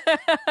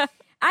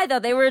 I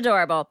thought they were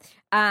adorable.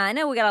 I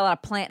know we got a lot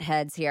of plant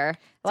heads here.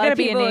 A lot of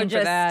be a people name for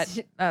just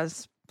that.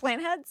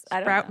 plant heads.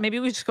 I don't Sprout. know. Maybe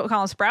we just call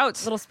them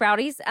sprouts. Little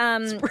sprouties.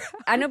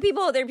 I know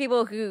there are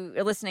people who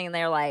are listening and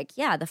they're like,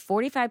 yeah, the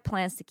 45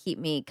 plants to keep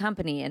me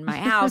company in my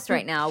house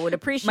right now would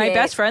appreciate. My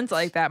best friend's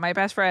like that. My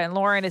best friend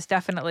Lauren is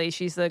definitely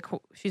she's the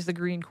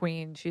green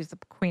queen. She's the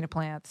queen of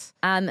plants.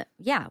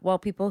 Yeah. Well,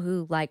 people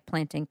who like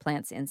planting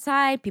plants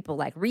inside, people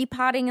like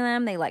repotting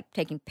them. They like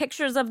taking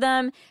pictures of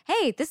them.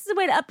 Hey, this is a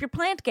way to up your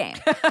plant game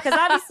because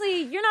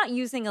obviously you're not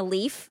using a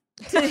leaf.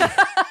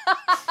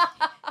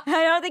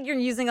 I don't think you're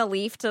using a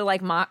leaf to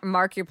like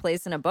mark your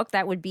place in a book.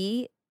 That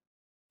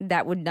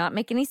would not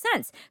make any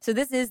sense. So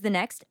this is the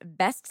next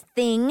best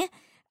thing.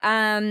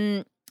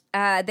 They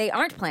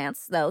aren't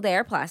plants, though. They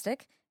are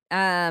plastic.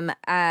 I'm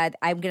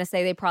going to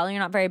say they probably are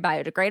not very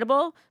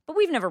biodegradable, but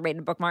we've never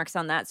rated bookmarks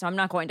on that, so I'm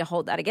not going to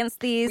hold that against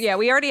these. Yeah,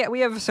 we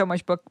have so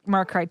much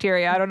bookmark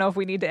criteria. I don't know if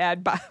we need to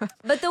add.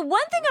 But the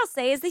one thing I'll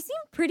say is they seem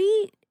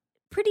pretty.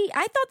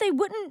 I thought they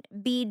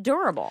wouldn't be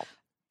durable.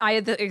 I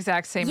had the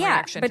exact same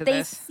reaction to this. But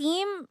they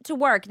seem to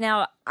work.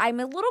 Now, I'm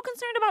a little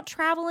concerned about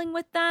traveling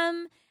with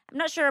them. I'm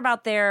not sure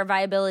about their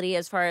viability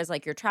as far as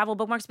like your travel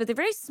bookmarks, but they're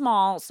very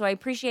small, so I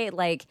appreciate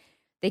like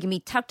they can be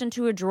tucked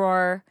into a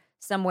drawer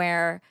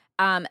somewhere.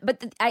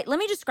 But let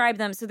me describe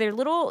them. So they're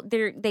little.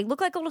 They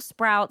look like little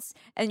sprouts,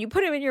 and you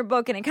put them in your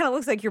book, and it kind of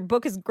looks like your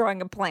book is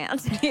growing a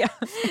plant. Yeah,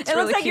 it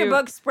looks like your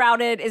book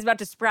is about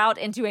to sprout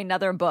into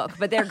another book,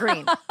 but they're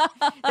green.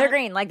 They're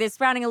green, like they're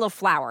sprouting a little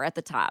flower at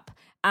the top.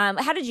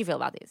 How did you feel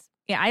about these?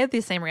 Yeah, I had the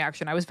same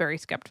reaction. I was very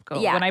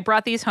skeptical when I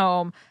brought these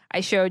home.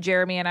 I showed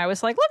Jeremy, and I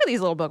was like, "Look at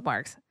these little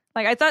bookmarks."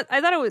 Like I thought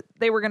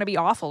they were going to be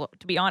awful,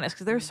 to be honest,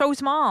 because they're so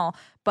small.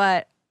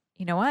 But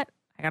you know what?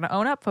 I got to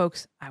own up,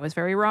 folks. I was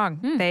very wrong.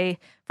 They,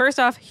 first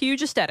off,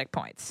 huge aesthetic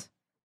points.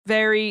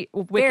 Very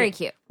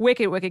cute.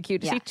 Wicked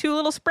cute to see two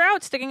little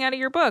sprouts sticking out of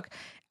your book.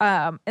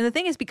 And the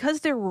thing is,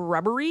 because they're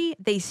rubbery,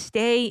 they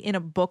stay in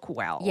a book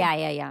well.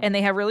 Yeah. And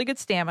they have really good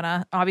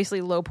stamina, obviously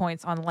low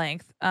points on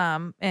length,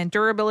 and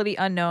durability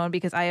unknown,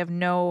 because I have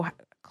no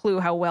clue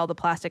how well the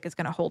plastic is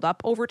going to hold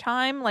up over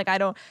time. Like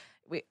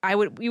we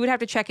would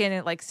have to check in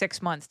at like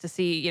 6 months to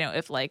see,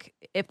 if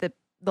the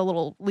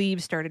little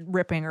leaves started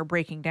ripping or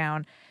breaking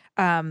down.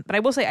 But I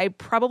will say I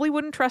probably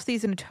wouldn't trust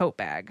these in a tote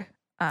bag.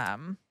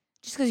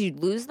 Just because you'd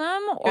lose them?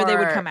 Or they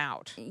would come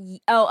out.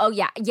 Oh,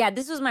 yeah. Yeah,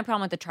 this was my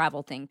problem with the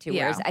travel thing, too.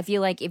 Yeah. Whereas I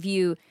feel like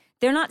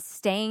they're not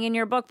staying in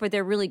your book, but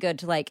they're really good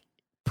to, like,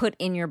 put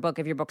in your book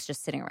if your book's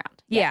just sitting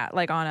around. Yeah,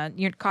 like on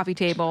your coffee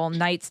table,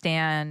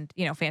 nightstand,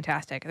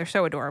 fantastic. They're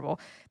so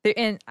adorable.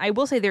 And I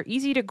will say they're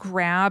easy to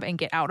grab and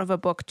get out of a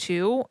book,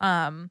 too.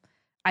 I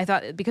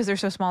thought because they're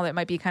so small that it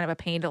might be kind of a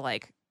pain to,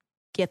 like,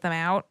 get them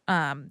out.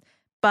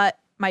 But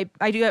I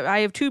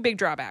have two big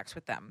drawbacks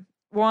with them.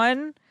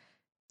 One,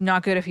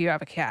 not good if you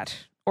have a cat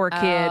or a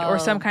kid or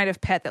some kind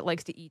of pet that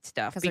likes to eat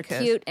stuff. Because they're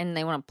cute and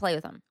they want to play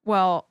with them.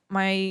 Well,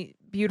 my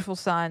beautiful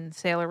son,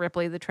 Sailor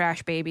Ripley, the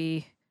trash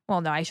baby. Well,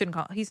 no, I shouldn't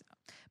call him. He's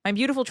my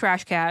beautiful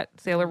trash cat,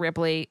 Sailor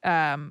Ripley.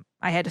 I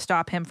had to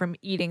stop him from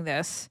eating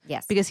this.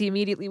 Yes. Because he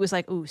immediately was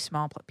like, ooh,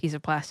 small piece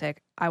of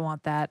plastic. I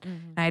want that.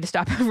 Mm-hmm. And I had to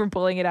stop him from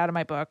pulling it out of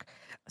my book.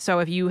 So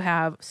if you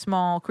have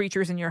small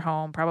creatures in your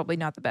home, probably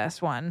not the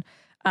best one.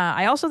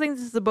 I also think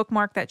this is a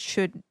bookmark that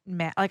should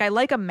I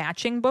like a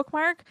matching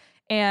bookmark.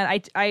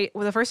 And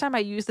the first time I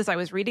used this, I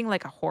was reading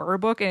like a horror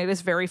book, and it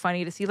is very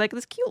funny to see like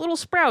this cute little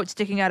sprout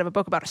sticking out of a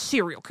book about a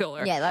serial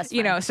killer. Yeah, that's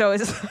fun. So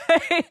it's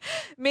like,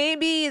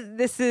 maybe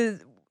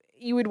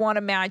you would want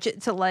to match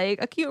it to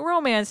like a cute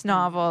romance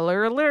novel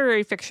or a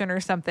literary fiction or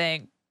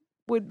something.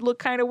 Would look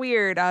kind of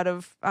weird out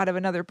of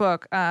another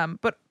book.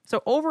 But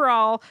so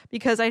overall,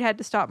 because I had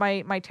to stop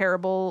my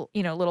terrible,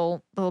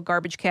 little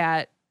garbage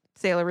cat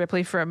Sailor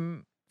Ripley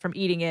from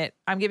eating it,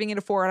 I'm giving it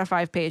a 4 out of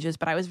 5 pages,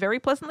 but I was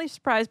very pleasantly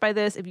surprised by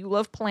this. If you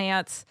love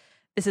plants,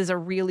 this is a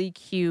really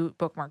cute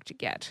bookmark to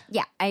get.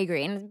 Yeah, I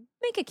agree. And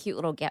make a cute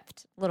little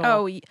gift.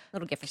 Little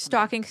gift.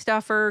 Stocking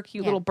stuffer,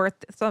 cute little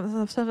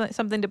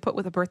something to put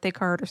with a birthday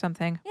card or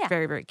something. Yeah.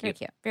 Very, very cute.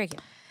 Very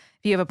cute.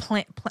 If you have a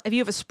plant, if you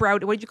have a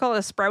sprout, what did you call it?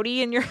 A sprouty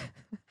in your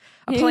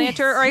a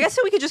planter, or I guess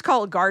we could just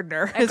call it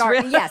gardener.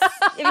 Yes,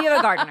 if you have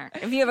a gardener.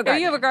 If you have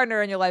a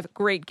gardener in your life,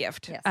 great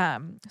gift. Yes.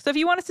 So if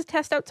you want us to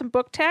test out some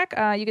book tech,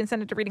 you can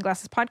send it to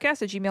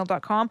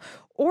readingglassespodcast@gmail.com,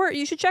 or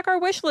you should check our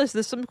wish list.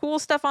 There's some cool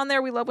stuff on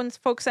there. We love when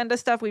folks send us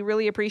stuff. We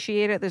really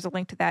appreciate it. There's a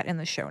link to that in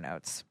the show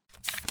notes.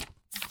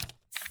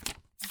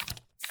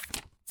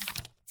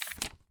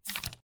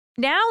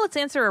 Now let's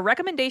answer a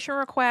recommendation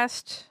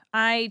request.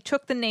 I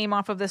took the name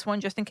off of this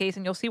one just in case,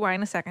 and you'll see why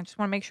in a second. Just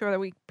want to make sure that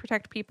we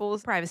protect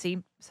people's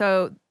privacy.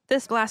 So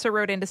this Glasser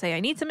wrote in to say,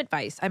 I need some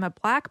advice. I'm a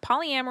Black,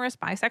 polyamorous,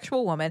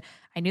 bisexual woman.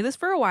 I knew this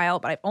for a while,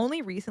 but I've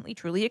only recently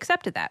truly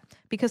accepted that.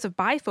 Because of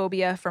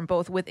biphobia from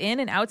both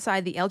within and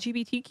outside the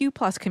LGBTQ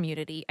plus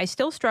community, I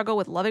still struggle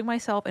with loving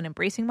myself and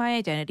embracing my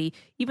identity,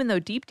 even though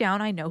deep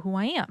down I know who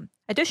I am.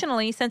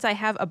 Additionally, since I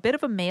have a bit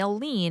of a male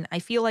lean, I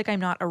feel like I'm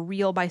not a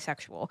real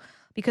bisexual.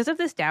 Because of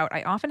this doubt,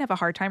 I often have a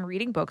hard time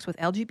reading books with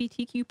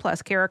LGBTQ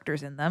plus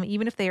characters in them,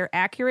 even if they are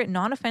accurate,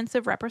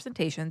 non-offensive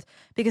representations,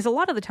 because a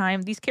lot of the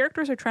time, these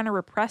characters are trying to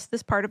repress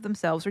this part of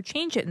themselves or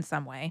change it in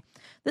some way.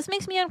 This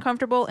makes me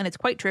uncomfortable, and it's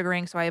quite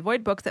triggering, so I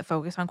avoid books that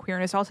focus on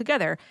queerness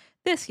altogether.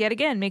 This, yet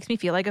again, makes me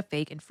feel like a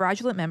fake and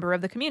fraudulent member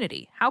of the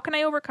community. How can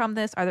I overcome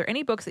this? Are there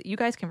any books that you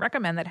guys can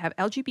recommend that have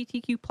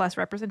LGBTQ plus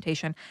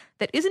representation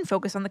that isn't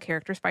focused on the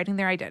characters fighting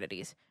their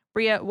identities?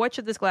 Bria, what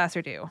should this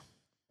Glasser do?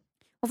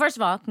 Well, first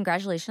of all,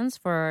 congratulations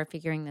for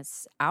figuring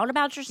this out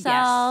about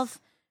yourself. Yes.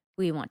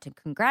 We want to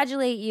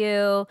congratulate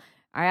you.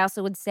 I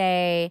also would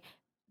say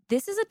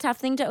this is a tough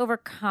thing to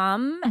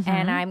overcome,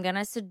 and I'm going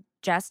to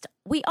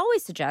we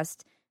always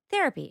suggest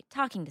therapy,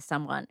 talking to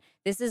someone.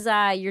 This is,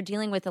 you're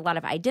dealing with a lot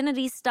of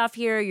identity stuff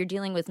here. You're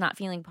dealing with not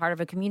feeling part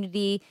of a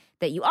community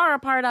that you are a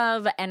part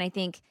of. And I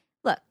think,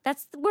 look,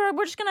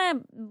 we're just going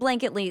to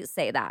blanketly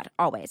say that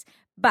always.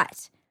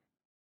 But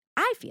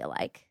I feel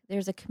like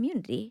there's a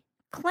community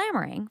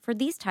clamoring for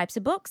these types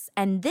of books.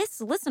 And this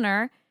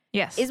listener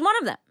is one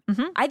of them.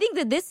 Mm-hmm. I think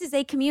that this is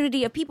a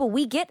community of people.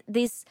 We get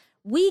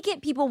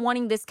people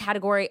wanting this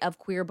category of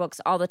queer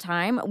books all the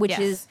time, which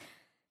is,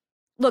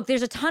 look,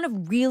 there's a ton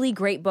of really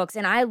great books,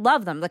 and I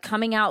love them. The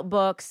coming out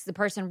books, the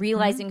person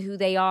realizing who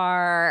they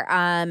are,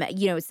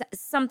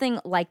 something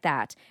like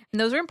that. And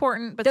those are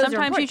important, but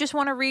sometimes you just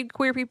want to read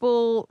queer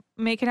people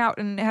making out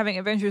and having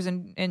adventures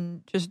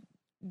and just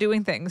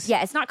doing things.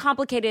 Yeah, it's not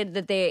complicated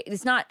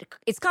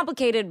it's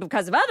complicated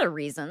because of other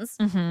reasons,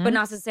 but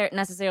not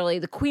necessarily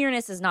the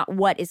queerness is not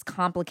what is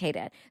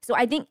complicated. So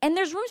I think, and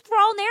there's rooms for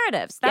all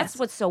narratives. That's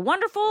what's so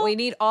wonderful. We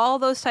need all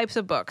those types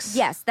of books.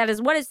 Yes, that is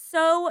what is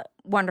so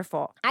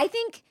wonderful. I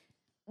think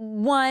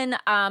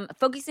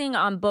focusing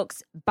on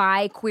books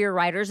by queer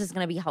writers is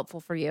going to be helpful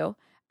for you.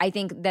 I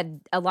think that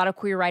a lot of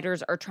queer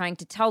writers are trying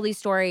to tell these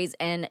stories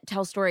and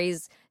tell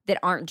stories that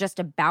aren't just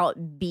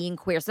about being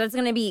queer. So that's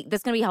going to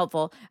be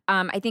helpful.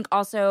 I think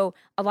also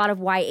a lot of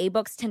YA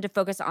books tend to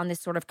focus on this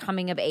sort of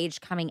coming of age,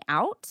 coming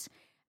out.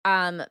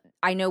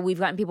 I know we've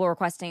gotten people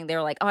requesting,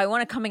 they're like, oh, I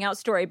want a coming out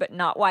story, but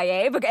not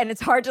YA. And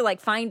it's hard to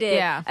find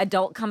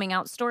adult coming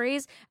out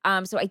stories.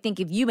 So I think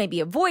if you maybe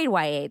avoid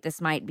YA,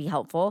 this might be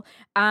helpful.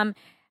 I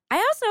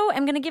also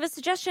am going to give a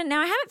suggestion.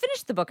 Now, I haven't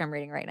finished the book I'm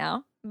reading right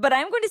now, but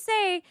I'm going to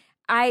say,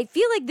 I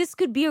feel like this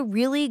could be a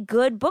really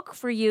good book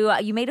for you.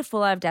 You made a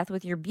fool out of Death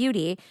with Your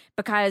Beauty,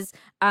 because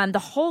the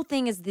whole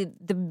thing is the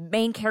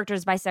main character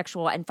is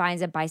bisexual and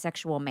finds a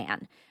bisexual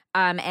man.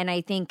 And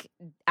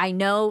I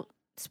know,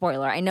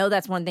 spoiler, I know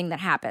that's one thing that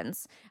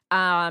happens.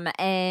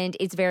 And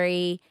it's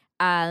very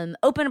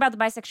open about the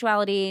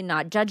bisexuality,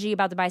 not judgy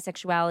about the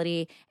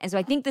bisexuality. And so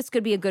I think this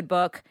could be a good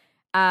book.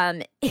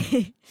 I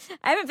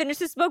haven't finished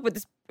this book, but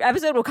this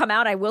episode will come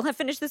out. I will have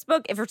finished this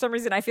book. If for some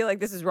reason I feel like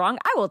this is wrong,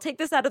 I will take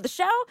this out of the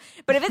show.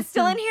 But if it's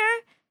still in here,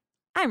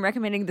 I'm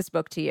recommending this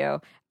book to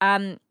you.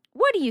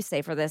 What do you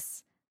say for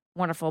this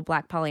wonderful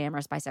Black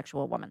polyamorous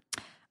bisexual woman?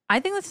 I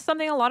think this is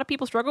something a lot of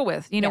people struggle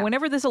with.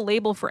 Whenever there's a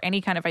label for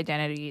any kind of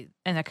identity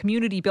and a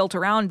community built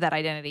around that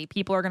identity,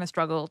 people are going to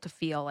struggle to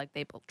feel like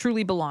they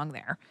truly belong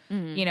there.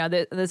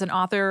 Mm-hmm. There's an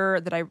author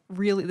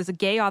there's a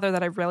gay author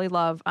that I really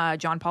love,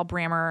 John Paul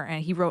Brammer,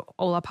 and he wrote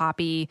Ola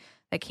Poppy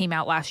that came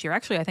out last year.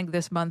 Actually, I think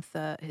this month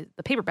the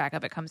paperback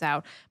of it comes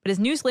out. But his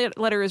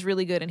newsletter is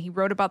really good, and he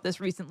wrote about this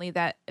recently,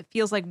 that it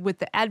feels like with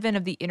the advent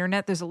of the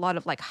internet, there's a lot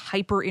of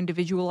hyper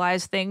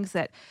individualized things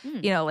that,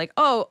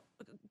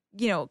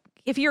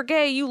 if you're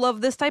gay, you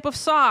love this type of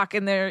sock,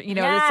 and it's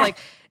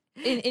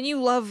and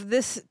you love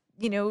this,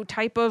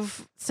 type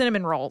of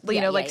cinnamon roll,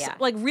 really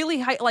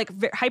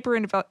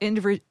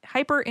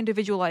hyper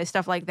individualized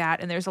stuff like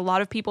that. And there's a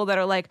lot of people that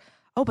are like,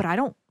 oh, but I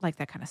don't like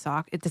that kind of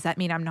sock. Does that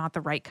mean I'm not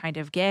the right kind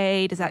of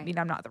gay? Does that mean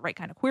I'm not the right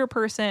kind of queer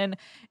person?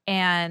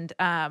 And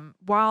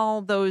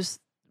while those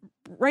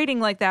writing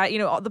like that,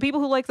 the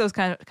people who like those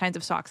kinds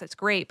of socks, that's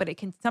great, but it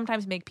can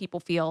sometimes make people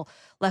feel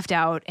left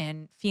out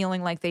and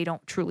feeling like they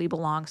don't truly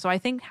belong. So I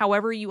think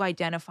however you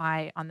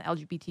identify on the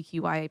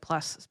LGBTQIA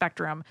plus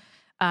spectrum,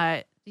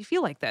 you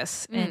feel like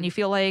this, and you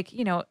feel like,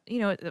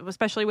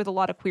 especially with a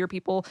lot of queer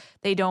people,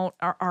 they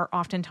are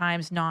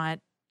oftentimes not,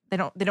 they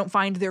don't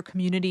find their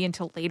community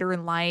until later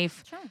in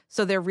life. Sure.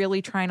 So they're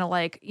really trying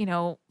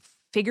to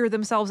figure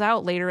themselves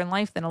out later in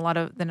life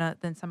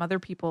than some other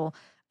people.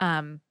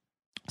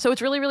 So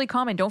it's really, really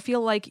common. Don't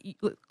feel like,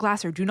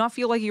 Glasser, do not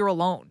feel like you're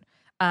alone.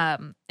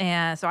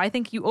 And so I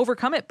think you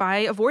overcome it by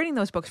avoiding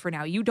those books for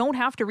now. You don't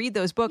have to read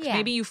those books. Yeah.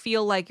 Maybe you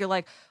feel like you're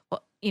like,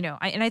 well,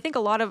 and I think a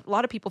lot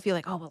of people feel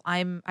like, oh, well,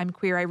 I'm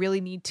queer. I really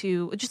need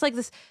to, just like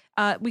this.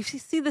 We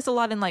see this a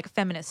lot in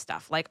feminist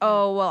stuff. Like,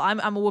 oh, well, I'm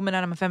a woman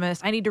and I'm a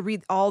feminist. I need to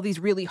read all these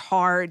really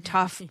hard,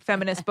 tough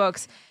feminist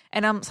books.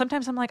 And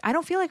sometimes I'm like, I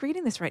don't feel like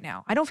reading this right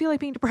now. I don't feel like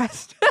being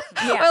depressed.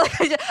 Yeah.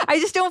 I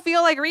just don't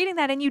feel like reading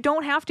that. And you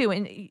don't have to.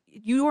 And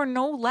you are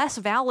no less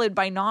valid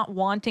by not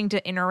wanting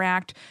to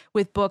interact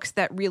with books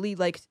that really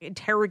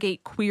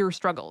interrogate queer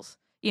struggles.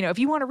 If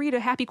you want to read a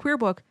happy queer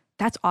book,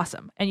 that's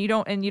awesome. And you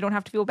don't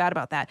have to feel bad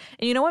about that.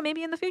 And you know what?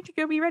 Maybe in the future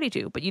you'll be ready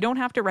to, but you don't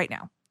have to right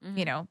now.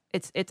 Mm-hmm.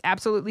 It's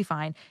absolutely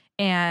fine.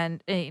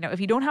 And if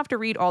you don't have to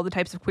read all the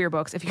types of queer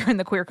books, if you're in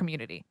the queer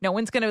community,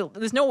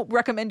 there's no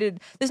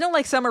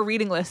summer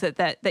reading list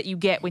that you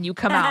get when you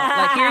come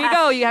out. Here you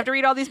go, you have to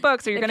read all these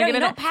books or you're going to get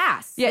in. You don't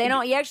pass.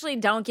 Yeah, you actually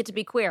don't get to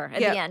be queer at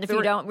the end if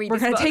you don't read. We're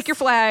going to take your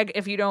flag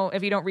if you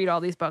don't read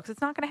all these books.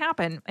 It's not going to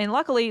happen. And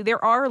luckily,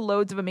 there are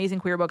loads of amazing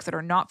queer books that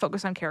are not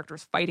focused on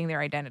characters fighting their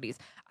identities.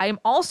 I am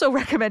also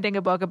recommending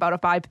a book about a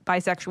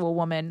bisexual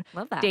woman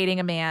dating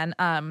a man.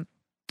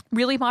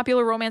 Really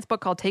popular romance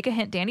book called Take a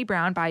Hint, Danny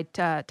Brown by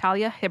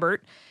Talia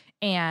Hibbert.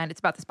 And it's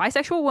about this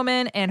bisexual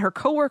woman, and her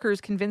coworkers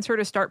convince her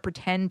to start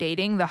pretend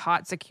dating the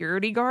hot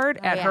security guard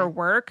at her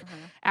work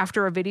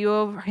after a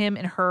video of him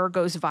and her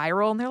goes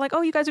viral. And they're like,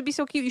 oh, you guys would be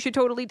so cute. You should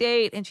totally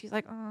date. And she's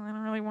like, oh, I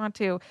don't really want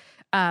to.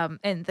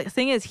 And the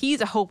thing is, he's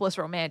a hopeless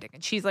romantic,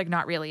 and she's like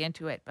not really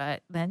into it.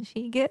 But then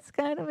she gets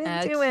kind of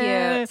into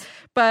it.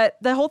 But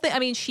the whole thing, I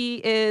mean, she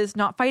is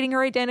not fighting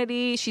her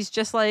identity. She's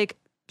just like,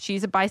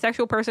 she's a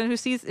bisexual person who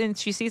sees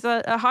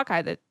a hot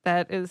guy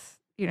that is,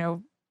 you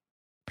know,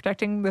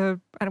 protecting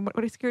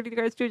what do security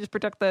guards do? Just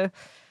protect the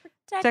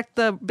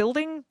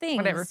building things.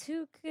 Whatever.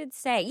 Who could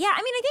say? Yeah,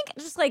 I mean,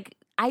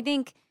 I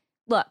think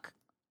look,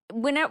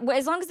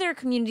 as long as there are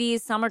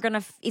communities, some are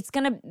gonna. It's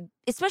gonna,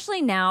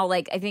 especially now.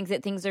 Like, I think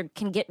that things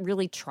can get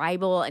really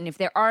tribal, and if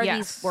there are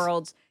these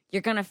worlds,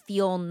 you're gonna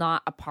feel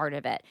not a part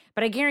of it.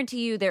 But I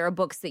guarantee you, there are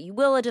books that you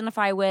will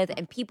identify with,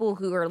 and people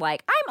who are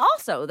like, I'm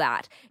also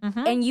that,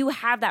 and you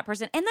have that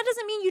person, and that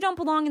doesn't mean you don't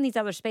belong in these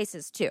other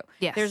spaces too.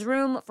 Yes. There's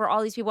room for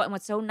all these people, and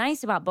what's so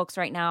nice about books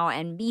right now,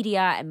 and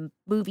media, and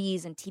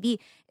movies, and TV,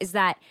 is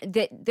that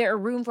there are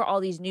room for all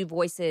these new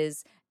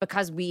voices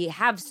because we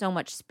have so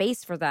much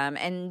space for them,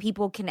 and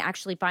people can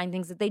actually find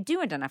things that they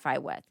do identify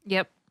with.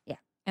 Yep.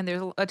 And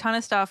there's a ton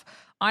of stuff.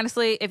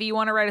 Honestly, if you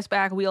want to write us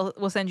back,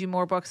 we'll send you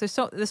more books. There's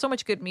so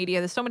much good media.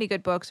 There's so many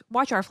good books.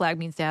 Watch Our Flag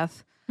Means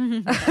Death.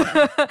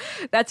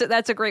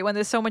 That's a great one.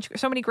 There's so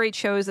many great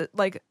shows that,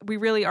 like, we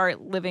really are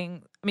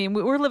living. I mean,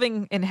 we're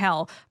living in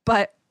hell,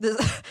 but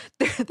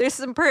there's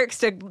some perks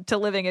to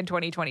living in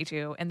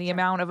 2022, and the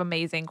amount of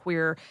amazing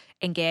queer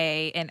and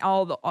gay and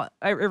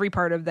every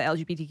part of the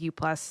LGBTQ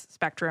plus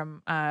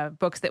spectrum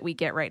books that we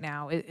get right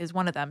now is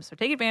one of them. So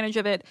take advantage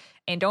of it,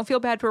 and don't feel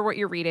bad for what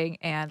you're reading.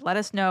 And let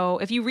us know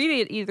if you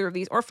read either of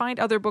these, or find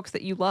other books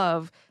that you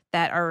love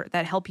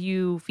that help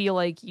you feel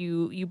like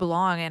you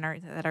belong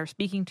and that are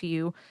speaking to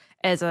you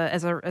as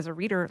a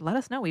reader. Let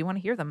us know. We want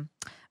to hear them.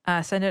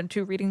 Send it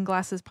to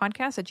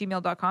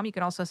readingglassespodcast@gmail.com. You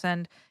can also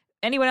send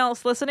anyone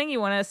else listening. You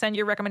want to send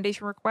your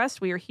recommendation request.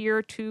 We are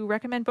here to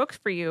recommend books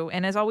for you.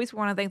 And as always, we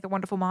want to thank the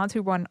wonderful mods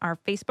who run our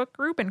Facebook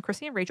group, and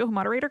Chrissy and Rachel who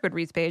moderate our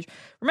Goodreads page.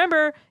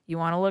 Remember, you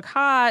want to look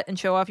hot and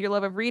show off your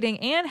love of reading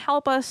and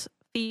help us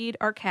feed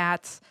our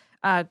cats.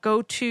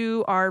 Go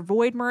to our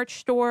Void merch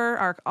store,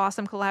 our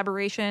awesome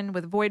collaboration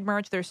with Void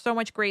merch. There's so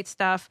much great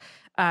stuff.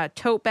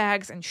 Tote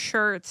bags and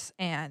shirts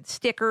and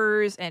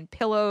stickers and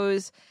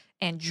pillows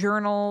and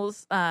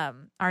journals.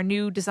 Our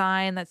new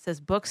design that says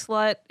Book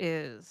Slut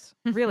is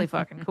really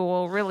fucking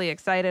cool. Really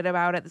excited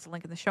about it. There's a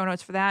link in the show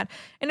notes for that.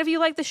 And if you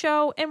like the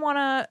show and want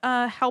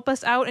to help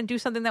us out and do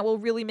something that will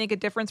really make a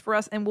difference for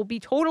us and will be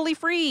totally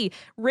free,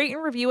 rate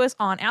and review us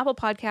on Apple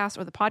Podcasts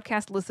or the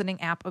podcast listening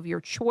app of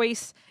your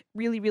choice.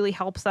 Really, really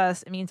helps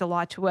us. It means a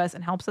lot to us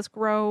and helps us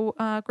grow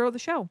the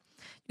show.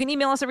 You can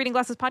email us at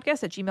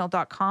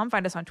readingglassespodcast@gmail.com.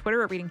 Find us on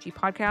Twitter at Reading G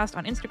Podcast,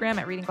 on Instagram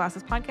at Reading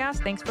Glasses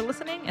Podcast. Thanks for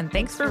listening, and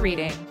thanks for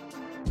reading.